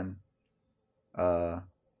everyone uh,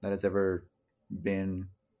 that has ever been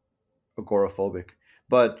agoraphobic.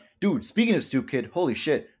 But dude, speaking of Stoop Kid, holy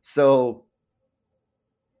shit! So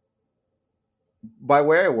by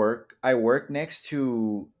where I work next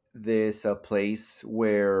to this place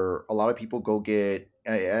where a lot of people go get.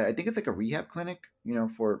 I think it's like a rehab clinic,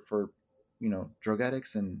 for drug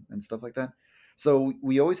addicts and stuff like that. So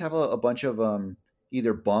we always have a bunch of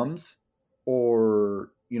either bums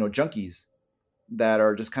or junkies that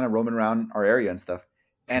are just kind of roaming around our area and stuff.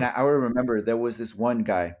 And I would remember there was this one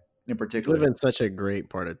guy in You live particular. in such a great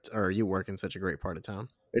part of, or you work in such a great part of town.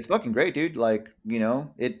 It's fucking great, dude. Like,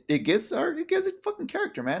 it gives it fucking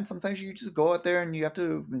character, man. Sometimes you just go out there and you have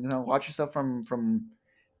to, watch yourself from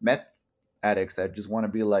meth addicts that just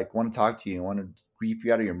want to talk to you, want to grief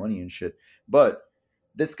you out of your money and shit. But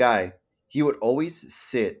this guy, he would always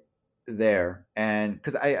sit there, and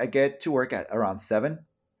because I get to work at around 7,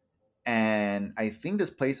 and I think this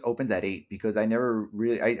place opens at 8 because I never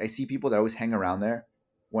really I see people that always hang around there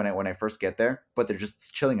when I first get there, but they're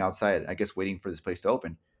just chilling outside, I guess, waiting for this place to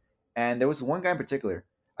open. And there was one guy in particular.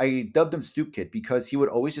 I dubbed him Stoop Kid because he would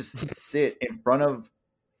always just sit in front of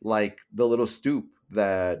like the little stoop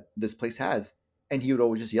that this place has, and he would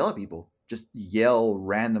always just yell at people, just yell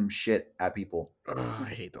random shit at people Oh, I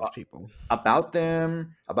hate those people. about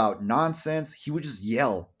them, about nonsense. He would just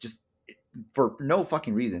yell, just for no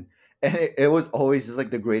fucking reason. And it was always just like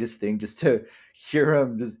the greatest thing just to hear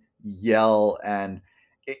him just yell. And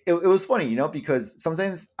it was funny, because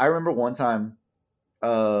sometimes I remember one time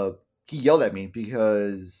he yelled at me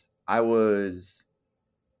because I was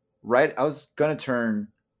gonna turn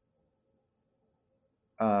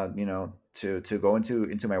to go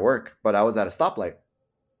into my work, but I was at a stoplight,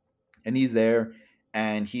 and he's there,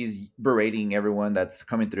 and he's berating everyone that's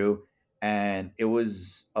coming through, and it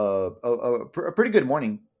was a pretty good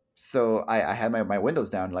morning, so I had my windows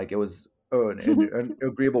down, like it was an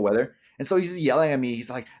agreeable weather, and so he's yelling at me. He's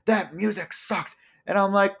like, "That music sucks," and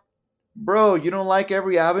I'm like, "Bro, you don't like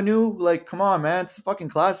Every Avenue? Like, come on, man, it's a fucking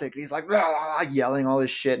classic." And he's like, "Blah, blah, blah," yelling all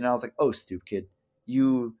this shit, and I was like, "Oh, Stoop Kid,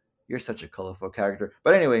 you're such a colorful character."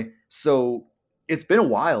 But anyway, so it's been a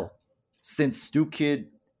while since Stoop Kid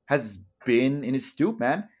has been in his stoop,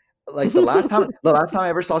 man. Like the last time I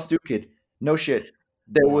ever saw Stoop Kid, no shit,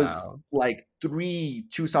 there was Wow. like 3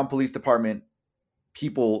 Tucson Police Department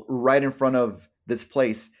people right in front of this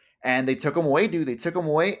place, and they took him away, dude. They took him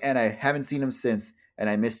away, and I haven't seen him since. And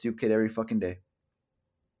I miss Stoop Kid every fucking day.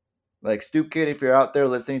 Like, Stoop Kid, if you're out there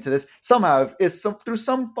listening to this, somehow, if it's through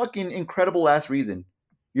some fucking incredible ass reason,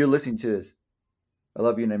 you're listening to this, I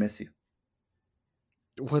love you and I miss you.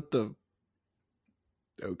 What the?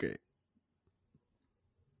 Okay.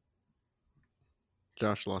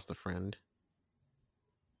 Josh lost a friend,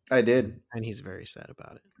 I did. and he's very sad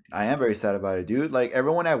about it. I am very sad about it, dude. Like,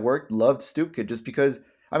 everyone at work loved Stoop Kid just because.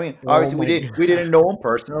 I mean, Oh obviously my we god. didn't know him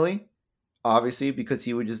personally, obviously, because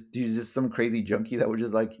he's just some crazy junkie that would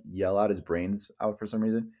just like yell out his brains out for some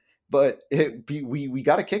reason. But we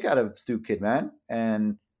got a kick out of Stoop Kid, man,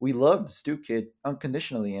 and we loved Stoop Kid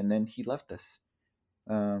unconditionally, and then he left us.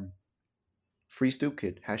 Um, Free Stoop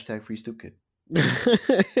Kid. Hashtag Free Stoop Kid.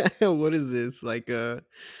 What is this? Like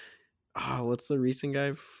what's the recent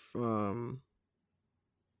guy from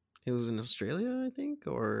he was in Australia, I think,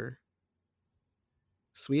 or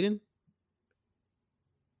Sweden?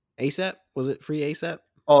 ASAP? Was it free ASAP?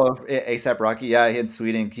 Oh, ASAP Rocky. Yeah, in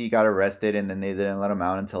Sweden, he got arrested, and then they didn't let him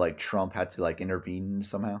out until like Trump had to like intervene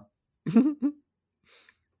somehow.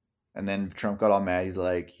 And then Trump got all mad. He's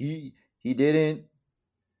like, he didn't.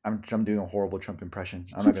 I'm doing a horrible Trump impression.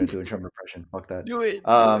 I'm not gonna do a Trump impression. Fuck that. Do it,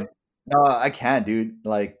 do Um, it. no, I can't, dude.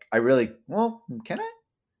 Like, I really. Well, can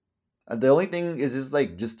I? The only thing is just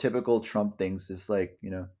like just typical Trump things. Just like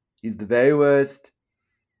he's the very worst.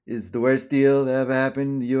 Is the worst deal that ever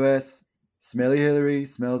happened in the U.S. Smelly Hillary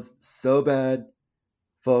smells so bad,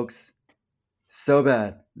 folks. So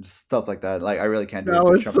bad. Just stuff like that. Like, I really can't do a That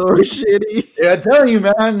good was Trump so impression. shitty. Yeah, I'm telling you,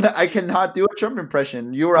 man, I cannot do a Trump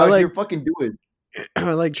impression. You were I out here like fucking do it.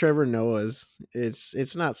 I like Trevor Noah's.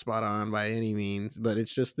 It's not spot on by any means, but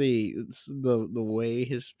it's just the way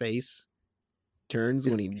his face turns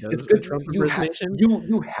It's when he it's does a because Trump impersonation.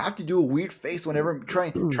 you have to do a weird face whenever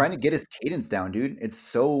trying to get his cadence down, dude. It's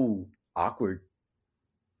so awkward.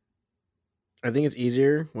 I think it's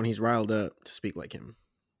easier when he's riled up to speak like him.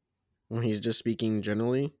 When he's just speaking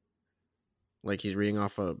generally, like he's reading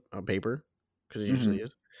off a paper, because he usually Hmm.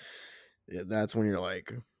 is. Yeah, that's when you're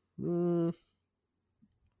like, mm,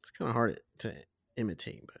 it's kind of hard to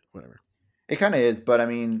imitate, but whatever. It kind of is, but I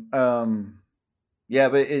mean, yeah,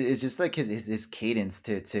 but it's just like his cadence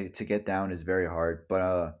to get down is very hard.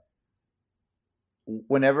 But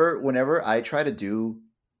whenever I try to do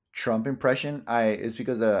Trump impression, it's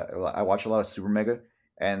because I watch a lot of Super Mega,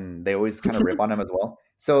 and they always kind of rip on him as well.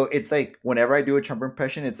 So it's like whenever I do a Trump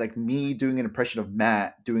impression, it's like me doing an impression of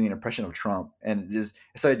Matt doing an impression of Trump, and it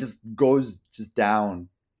just goes just down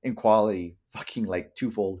in quality, fucking like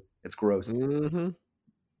twofold. It's gross. Hmm.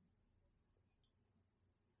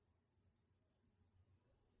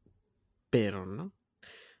 pero no.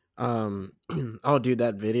 Oh, dude,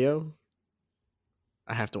 that video.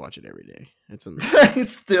 I have to watch it every day. It's amazing.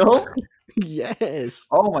 Still? Yes.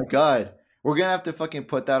 Oh my god. We're gonna have to fucking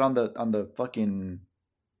put that on the fucking.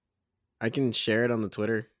 I can share it on the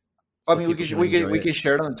Twitter I so mean, people can enjoy we it. could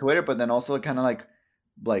share it on Twitter, but then also kind of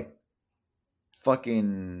like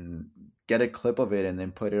fucking get a clip of it and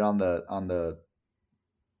then put it on the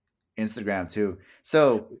Instagram too.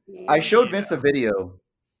 So I showed Vince a Yeah. video.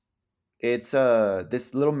 It's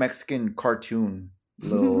this little Mexican cartoon.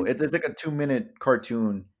 It's like a 2 minute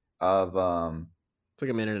cartoon of It's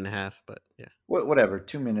like a minute and a half, but yeah. whatever,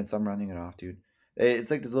 2 minutes. I'm running it off, dude. It's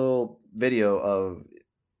like this little video of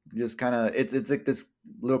just kind of it's like this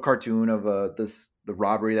little cartoon of this the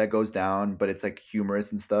robbery that goes down, but it's like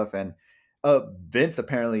humorous and stuff. And Vince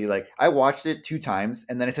apparently like I watched it 2 times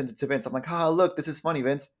and then I sent it to Vince. I'm like, look, this is funny,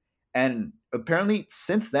 Vince. And apparently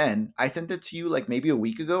since then, I sent it to you like maybe a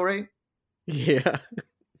week ago, right? Yeah.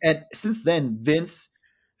 And since then, Vince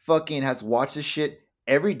fucking has watched this shit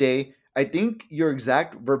every day. I think your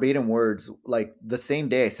exact verbatim words, like the same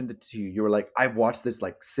day I sent it to you, you were like, I've watched this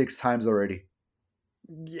like 6 times already.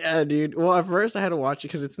 Yeah, dude. Well, at first I had to watch it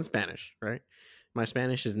because it's in Spanish, right? My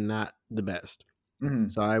Spanish is not the best. Mm-hmm.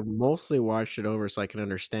 So I mostly watched it over so I could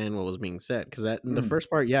understand what was being said. Because that in the Mm-hmm. first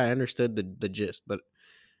part, yeah, I understood the gist, but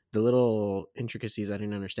the little intricacies I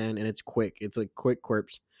didn't understand. And it's quick. It's like quick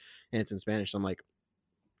quirps, and it's in Spanish. So I'm like,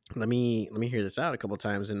 let me hear this out a couple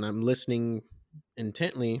times, and I'm listening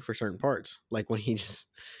intently for certain parts, like when he just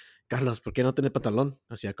Carlos, ¿por qué no tienes pantalón?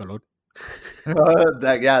 Hacía calor.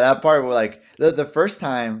 That part where like the first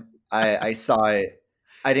time I saw it,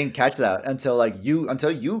 I didn't catch that until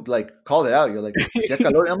you like called it out. You're like, hacía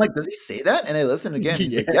calor. And I'm like, does he say that? And I listened again.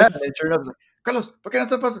 He's like, yeah. And Yes, then sure enough, he's like, Carlos, ¿por qué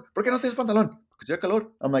no tienes pantalón? Porque hacía calor.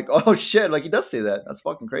 I'm like, oh shit, like he does say that. That's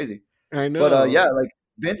fucking crazy. I But know. yeah, like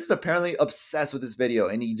Vince is apparently obsessed with this video,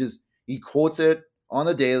 and he quotes it on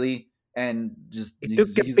the daily, and just ¿Y tú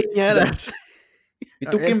qué he's like, piñadas? ¿y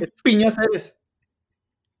tú quién Eres. piñas eres?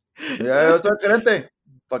 Yeah, yo soy gerente. It's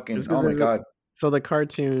Fucking, because oh my god. so the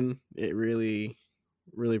cartoon it really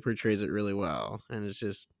portrays it really well, and it's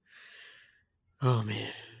just oh man,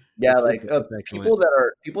 Yeah, like it's excellent.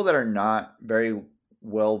 people that are not very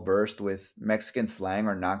well versed with Mexican slang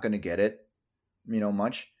are not going to get it,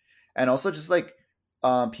 much. And also just like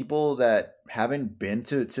people that haven't been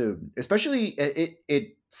to especially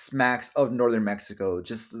it smacks of northern Mexico.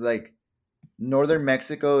 Just like northern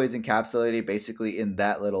Mexico is encapsulated basically in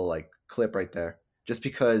that little like clip right there. Just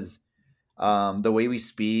because the way we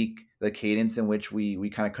speak, the cadence in which we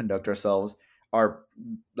kind of conduct ourselves are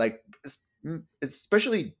like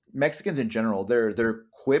especially Mexicans in general, their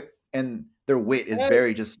quip and their wit is Hey,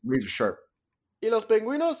 very just razor sharp. ¿y los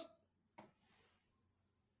pingüinos?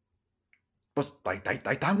 Pues ahí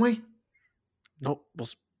están, güey. No,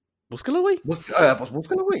 pues búscalo, güey. Pues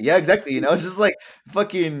búscalo, güey. Yeah, exactly. It's just like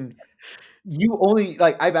fucking. You only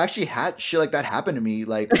like I've actually had shit like that happen to me,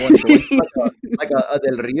 like when going to like a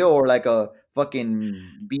Del Rio or like a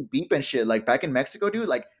fucking beep beep and shit. Like back in Mexico, dude,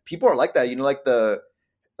 like people are like that. Like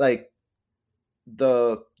like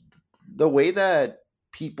the the way that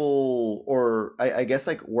people or I guess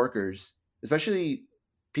like workers, especially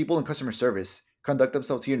people in customer service, conduct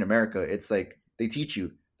themselves here in America, it's like they teach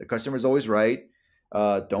you the customer's always right.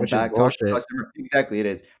 Don't Which is back talk the bullshit. customer. Exactly, it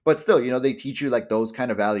is. But still, they teach you like those kind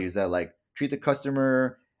of values that like treat the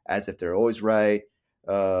customer as if they're always right.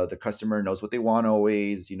 The customer knows what they want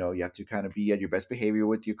always. You have to kind of be at your best behavior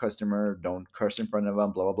with your customer. Don't curse in front of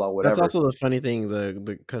them. Blah blah blah. That's Whatever. also the funny thing.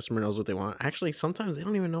 The customer knows what they want. Actually, sometimes they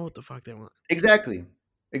don't even know what the fuck they want. Exactly.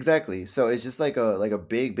 Exactly. So it's just like a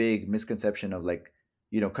big misconception of like,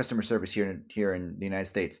 customer service here in the United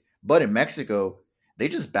States. But in Mexico, they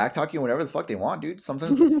just backtalk you whenever the fuck they want, dude.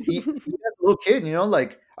 Sometimes even as a little kid,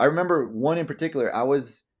 like I remember one in particular.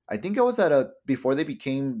 I think I was at a before they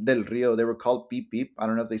became Del Rio, they were called Beep Beep. I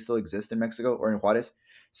don't know if they still exist in Mexico or in Juarez.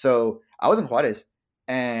 So I was in Juarez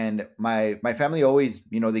and my family always,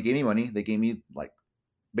 they gave me money. They gave me like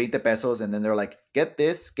 20 pesos, and then they're like, get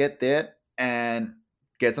this, get that, and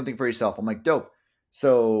get something for yourself. I'm like, dope.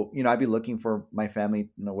 So, I'd be looking for my family,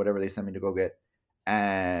 whatever they sent me to go get.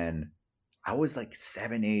 And I was like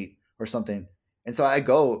 7, 8 or something. And so I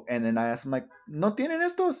go and then I ask them like, no tienen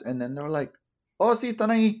estos? And then they're like, oh, sí, están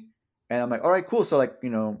ahí. And I'm like, all right, cool. So like,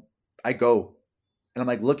 I go and I'm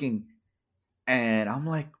like looking and I'm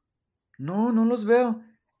like, no, no los veo.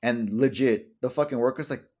 And legit, the fucking worker's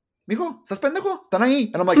like, mijo, ¿estás pendejo? Están ahí.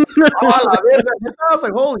 And I'm like, oh, la verga. I was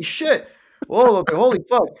like, holy shit. Whoa, I was like, holy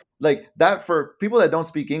fuck. Like that for people that don't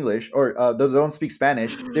speak English or that don't speak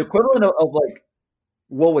Spanish, the equivalent of like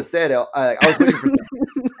what was said, I was looking for something.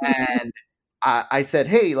 And I said,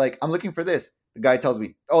 "Hey, like I'm looking for this." The guy tells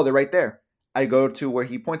me, "Oh, they're right there." I go to where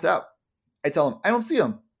he points out. I tell him, "I don't see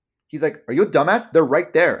them." He's like, "Are you a dumbass? They're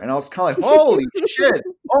right there." And I was kind of like, "Holy shit!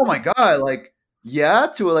 Oh my god!" Like, yeah,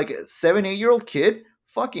 to like a 7, 8 year old kid,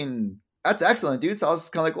 fucking, that's excellent, dude. So I was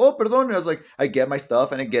kind of like, "Oh, perdón." And I was like, I get my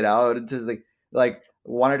stuff and I get out into like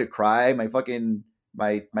wanted to cry. My fucking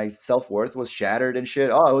my self worth was shattered and shit.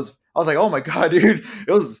 Oh, I was like, "Oh my god, dude!"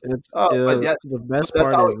 It was. And it's But yeah, the but best that's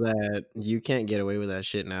part how. is that you can't get away with that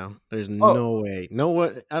shit now. There's Oh, no way. No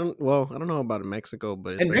what I don't know about in Mexico,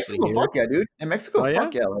 but in especially Mexico, here. fuck yeah, dude. In Mexico, Oh yeah?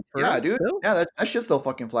 fuck yeah. Like, For yeah, real? dude. Still? Yeah, that shit still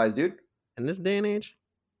fucking flies, dude. In this day and age?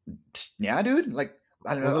 Yeah, dude. Like,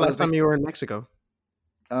 I don't know. When's the I last was like, time you were in Mexico?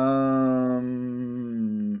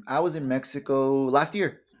 I was in Mexico last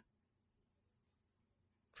year.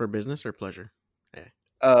 For business or pleasure? Yeah.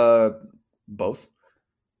 Uh, both.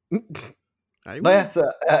 I No, yeah. will. So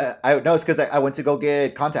I no, it's because I went to go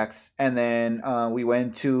get contacts, and then we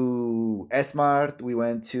went to Smart. We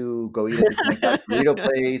went to go eat at this Mexican burrito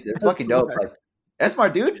place. It's That's fucking dope. smart. Like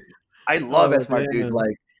Smart, dude. I love Oh Smart, dude. man.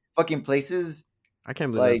 Like fucking places. I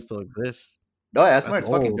can't believe that Like still exists. no, yeah, That's Smart is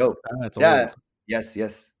fucking old. dope. That's Yeah. old. Yes.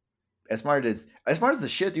 Yes. Smart is the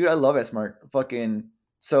shit, dude. I love Smart. Fucking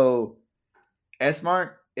so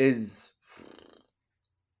Smart is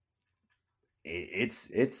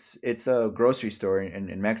it's a grocery store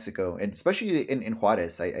in Mexico, and especially in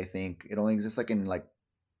Juarez. I think it only exists like in like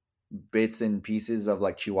bits and pieces of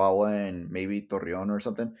like Chihuahua and maybe Torreon or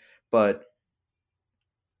something. But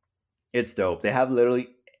it's dope. They have literally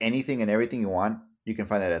anything and everything you want. You can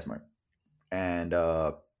find that at Smart. And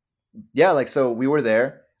yeah, like so we were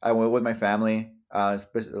there. I went with my family,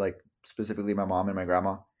 like specifically my mom and my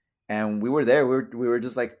grandma, and we were there. We were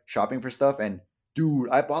just like shopping for stuff, and dude,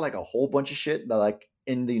 I bought like a whole bunch of shit that like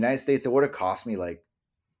in the United States it would have cost me like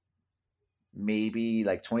maybe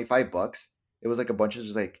like $25. It was like a bunch of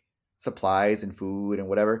just like supplies and food and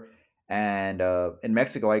whatever. And in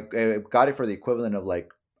Mexico, I got it for the equivalent of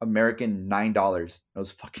like American $9. I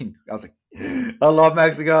was fucking. I was like, I love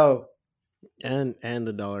Mexico. And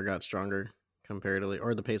the dollar got stronger comparatively,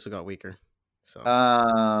 or the peso got weaker. So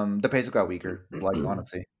The peso got weaker. Like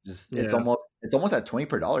honestly, just yeah, it's almost at 20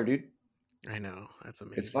 per dollar, dude. I know. That's It's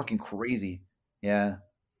amazing. fucking crazy. Yeah,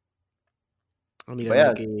 I'll need to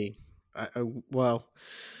but yeah, make well,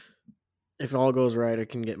 if all goes right, I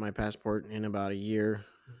can get my passport in about a year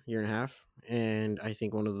and a half. And I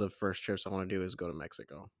think one of the first trips I want to do is go to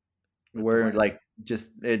Mexico with the we're wife. like just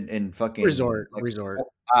in fucking Resort, like resort.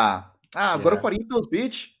 oh, go to Yeah. Juaritos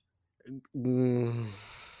Beach. Mm,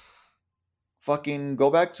 Fucking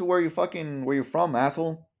go back to where you're from,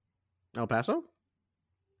 asshole. El Paso?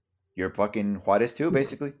 You're fucking Juarez too,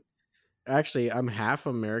 basically. Actually, I'm half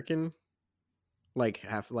American. Like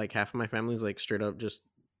half of my family's like straight up just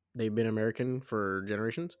they've been American for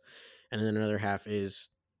generations, and then another half is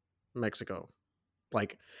Mexico.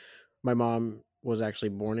 Like my mom was actually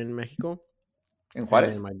born in Mexico, In and then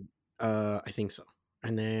Juarez. my I think so,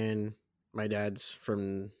 and then my dad's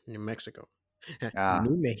from New Mexico, Ah,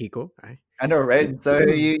 New Mexico. I I know, right? So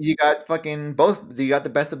you got fucking both. You got the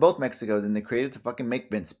best of both Mexicos, and they created to fucking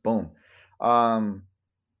make Vince. Boom. Um,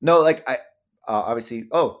 no, like I obviously.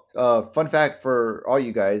 Oh, fun fact for all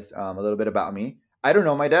you guys. A little bit about me. I don't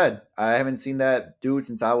know my dad. I haven't seen that dude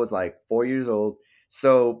since I was like 4 years old.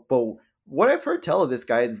 So, but what I've heard tell of this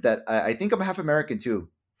guy is that I think I'm half American too,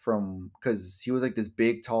 from because he was like this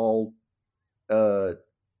big, tall, uh,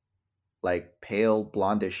 like pale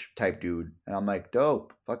blondish type dude, and I'm like,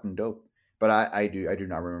 dope, fucking dope. But I do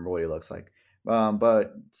not remember what he looks like.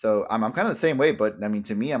 But so I'm kind of the same way. But I mean,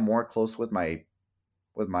 to me, I'm more close with my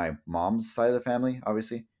mom's side of the family,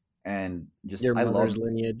 obviously, and just your I love mother's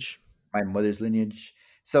lineage. my mother's lineage.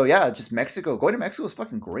 So yeah, just Mexico. Going to Mexico is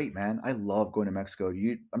fucking great, man. I love going to Mexico.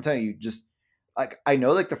 I'm telling you, just like I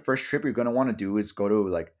know, like the first trip you're gonna want to do is go to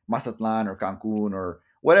like Mazatlan or Cancun or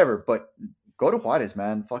whatever, but go to Juarez,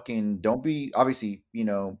 man. Fucking don't be obviously, be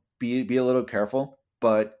a little careful,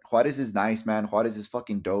 but Juarez is nice, man. Juarez is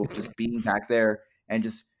fucking dope. Just being back there and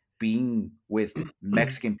just being with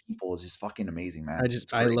Mexican people is just fucking amazing, man.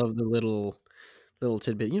 It's I great. love the little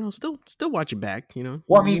tidbit. Still watch it back.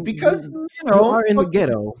 Well, I mean, because You are in the fucking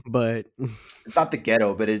ghetto, but it's not the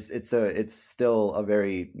ghetto, but it's still a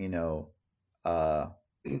very uh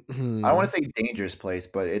I don't want to say dangerous place,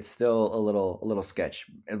 but it's still a little sketch.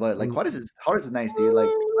 But like Juarez is nice, dude. Like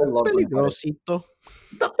I love going to Juarez. peligrosito.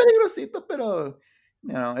 Está peligrosito, pero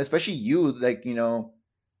especially you, like you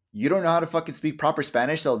don't know how to fucking speak proper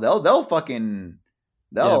Spanish, so they'll fucking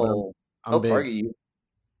Yeah, but they'll I'm they'll big. target you.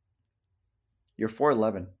 You're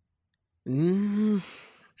 4'11". Mm,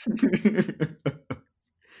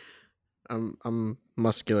 I'm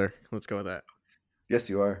muscular. Let's go with that. Yes,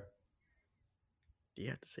 you are. Do you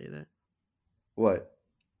have to say that? What?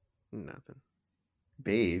 Nothing.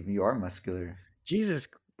 Babe, you are muscular. Jesus.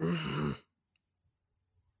 I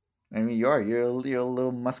mean, you are. You're a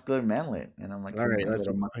little muscular manlet, and I'm like, All you're right, my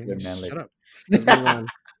little muscular shut manlet. up. Let's move on.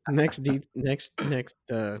 Next deet.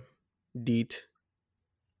 The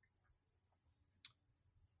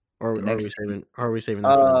Or are next we eat. saving? Are we saving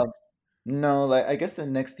that for the Uh, next? no, like I guess the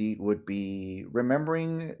next eat would be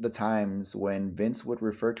remembering the times when Vince would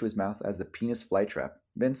refer to his mouth as the penis flytrap.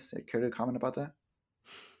 Vince, care to comment about that?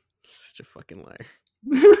 Such a fucking liar.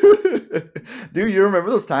 Dude, you remember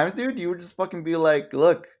those times, dude? You would just fucking be like,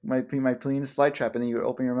 "Look, my penis flytrap," and then you would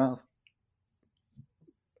open your mouth.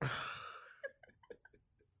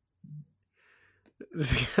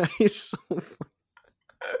 This guy is so.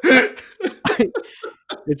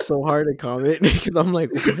 It's so hard to comment because I'm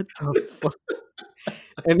like, what the fuck?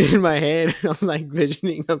 And in my head, I'm like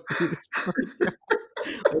visioning a penis. Like,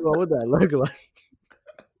 what would that look like?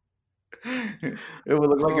 It would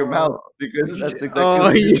look like your mouth Oh, because that's exactly oh,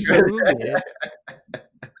 what you you son described. of a bitch.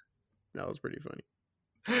 That was pretty funny.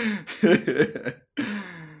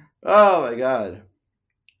 Oh my god.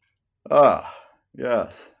 Ah,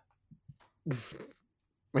 yes.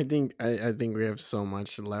 I think we have so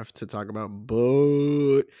much left to talk about,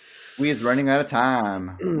 but We is running out of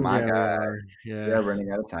time. My yeah, we god, are. we Yeah. are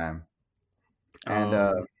running out of time. And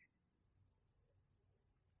Um.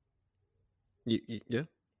 Yeah.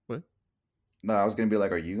 What? no, I was gonna be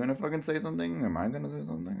like, are you gonna fucking say something? Am I gonna say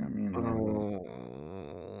something? I mean, like,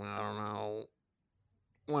 Oh, I don't know.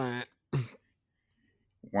 What?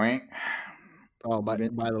 wank. Oh,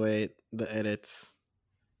 Vince, by the way, the edits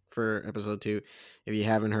for episode 2. If you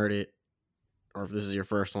haven't heard it, or if this is your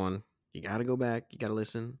first one, you gotta go back. You gotta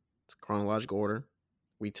listen. It's chronological order.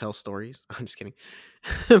 We tell stories. I'm just kidding.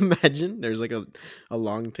 Imagine there's like a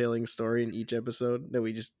long tailing story in each episode that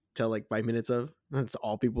we just tell like 5 minutes of. That's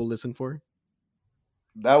all people listen for.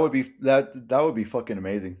 that would be fucking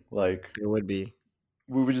amazing. Like It would be.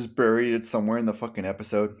 we would just bury it somewhere in the fucking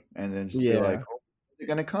episode, and then just be like, Yeah. oh, is it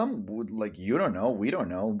gonna come? Like you don't know, we don't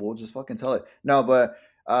know. We'll just fucking tell it. No, but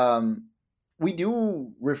um, we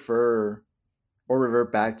do refer or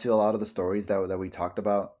revert back to a lot of the stories that we talked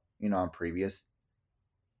about, on previous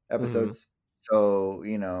Hmm. episodes. So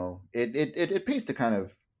it pays to kind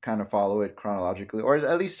of follow it chronologically, or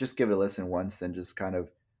at least just give it a listen once and just kind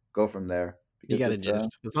of go from there You because got a it's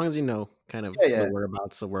gist. As long as you know kind of yeah, the yeah,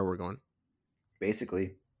 whereabouts of where we're going.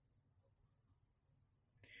 basically.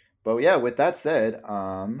 But yeah, with that said,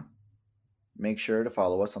 make sure to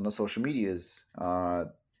follow us on the social medias.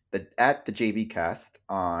 At the JV Cast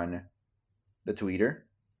on the Twitter,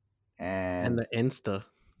 And and the Insta.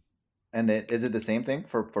 is it the same thing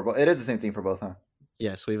for both? It is the same thing for both, huh?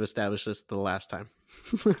 Yes, we've established this the last time.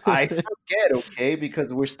 I forget, okay, because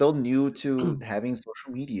we're still new to having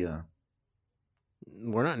social media.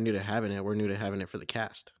 We're not new to having it. We're new to having it for the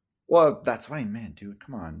cast. Well, that's what I meant, dude.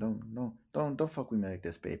 Come on, don't fuck with me like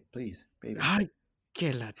this, babe. Please, baby. Ay,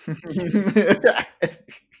 que la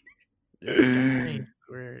this guy, I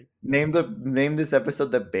swear. Name this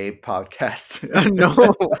episode the Babe Podcast. No,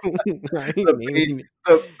 I ain't the babe naming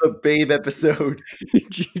the Babe episode. it.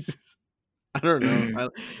 Jesus, I don't know.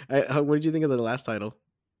 What did you think of the last title?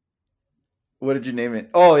 What did you name it?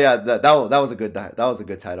 Oh yeah, that was a that was a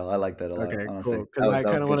good title. I like that a lot, Okay, honestly. cool. Because I That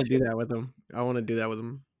was kind of good want to do shit. that with them. I want to do that with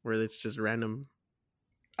them, where it's just random.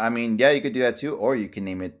 I mean, yeah, you could do that too, or you can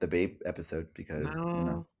name it the Babe episode because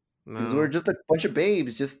No, we're no. just a bunch of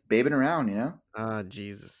babes just babing around. Ah,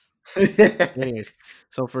 Jesus. Anyways,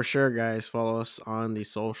 so for sure, guys, follow us on the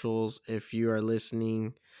socials. If you are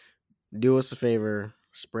listening, do us a favor,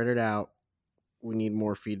 spread it out. We need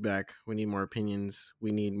more feedback. We need more opinions.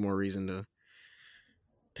 We need more reason to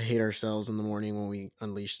hate ourselves in the morning when we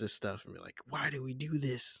unleash this stuff and be like, why do we do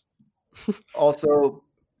this? Also,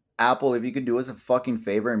 Apple, if you could do us a fucking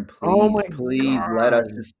favor and Oh my please let us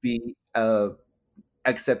god. just be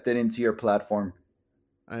accepted into your platform.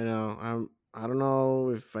 I know. I don't know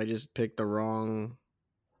if I just picked the wrong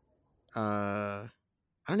I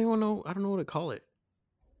I don't know what to call it.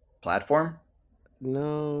 Platform?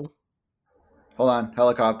 No. Hold on,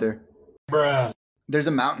 helicopter. There's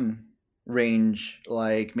a mountain range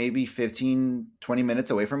like maybe 15-20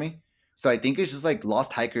 minutes away from me. So I think it's just like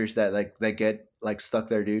lost hikers that get like stuck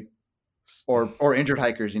there, dude. Or injured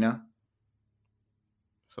hikers.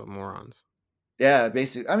 So morons. Yeah,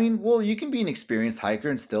 basically. I mean, well, you can be an experienced hiker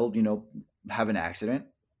and still, have an accident.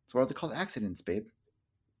 That's what they call accidents, babe.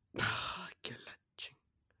 Que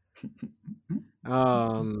la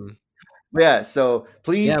um Yeah, so yeah,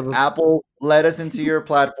 please, but Apple, let us into your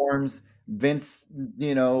platforms. Vince,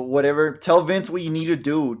 whatever. Tell Vince what you need to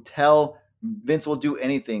do. Tell Vince will do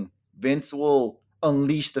anything. Vince will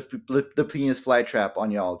unleash the penis fly trap on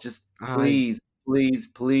y'all. Just I please, please,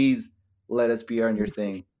 please let us be on your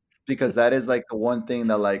thing, because that is like the one thing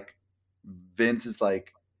that like Vince is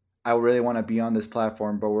like, I really want to be on this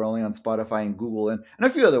platform, but we're only on Spotify and Google and a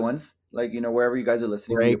few other ones. Like, wherever you guys are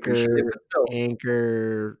listening, we appreciate it. Breaker, But still,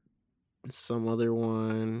 Anchor, some other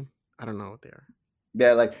one. I don't know what they are.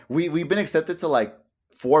 yeah, like we've been accepted to like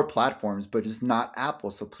 4 platforms, but just not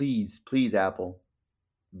Apple. So please, please, Apple,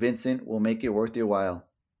 Vincent will make it worth your while.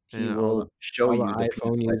 He And will show all the you the penis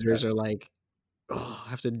iPhone fly trap. users are like, oh, I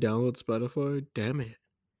have to download Spotify. Damn it!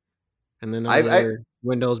 And then all the I other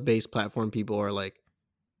Windows-based platform people are like,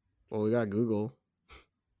 well, we got Google.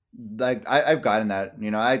 I've gotten that.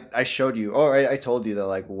 I showed you, or I told you that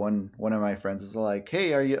like one of my friends is like,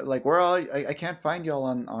 hey, are you like, where are I can't find y'all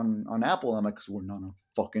on Apple. I'm like, because we're not on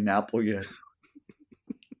fucking Apple yet.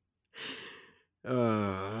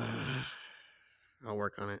 Uh, I'll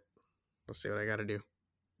work on it. I'll see what I got to do.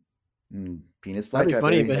 Penis That'd be flytrap,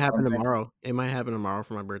 funny if baby. it That's what I'm happened saying. tomorrow. It might happen tomorrow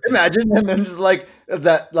for my birthday. Imagine, and then just like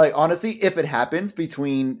that. Like honestly, if it happens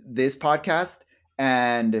between this podcast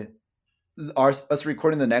and us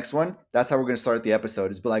recording the next one, that's how we're gonna start the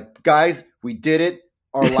episode. Is be like, guys, we did it.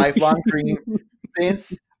 Our lifelong dream.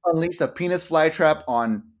 Vince unleashed a penis flytrap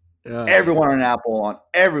on Oh damn. everyone on Apple, on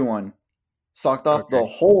everyone. Sucked off Okay. the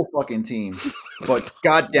whole fucking team. But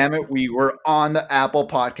god damn it, we were on the Apple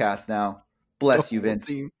podcast now. The Bless you, whole Vince.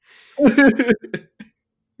 team.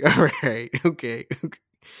 All right. Okay.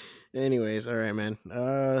 Anyways, all right, man.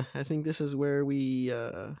 I think this is where we See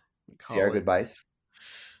our call it. goodbyes.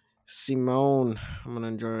 Simone, I'm gonna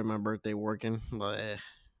enjoy my birthday working, but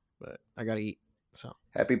I gotta eat. So,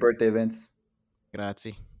 Happy birthday, Vince.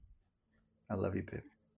 grazie. I love you, babe.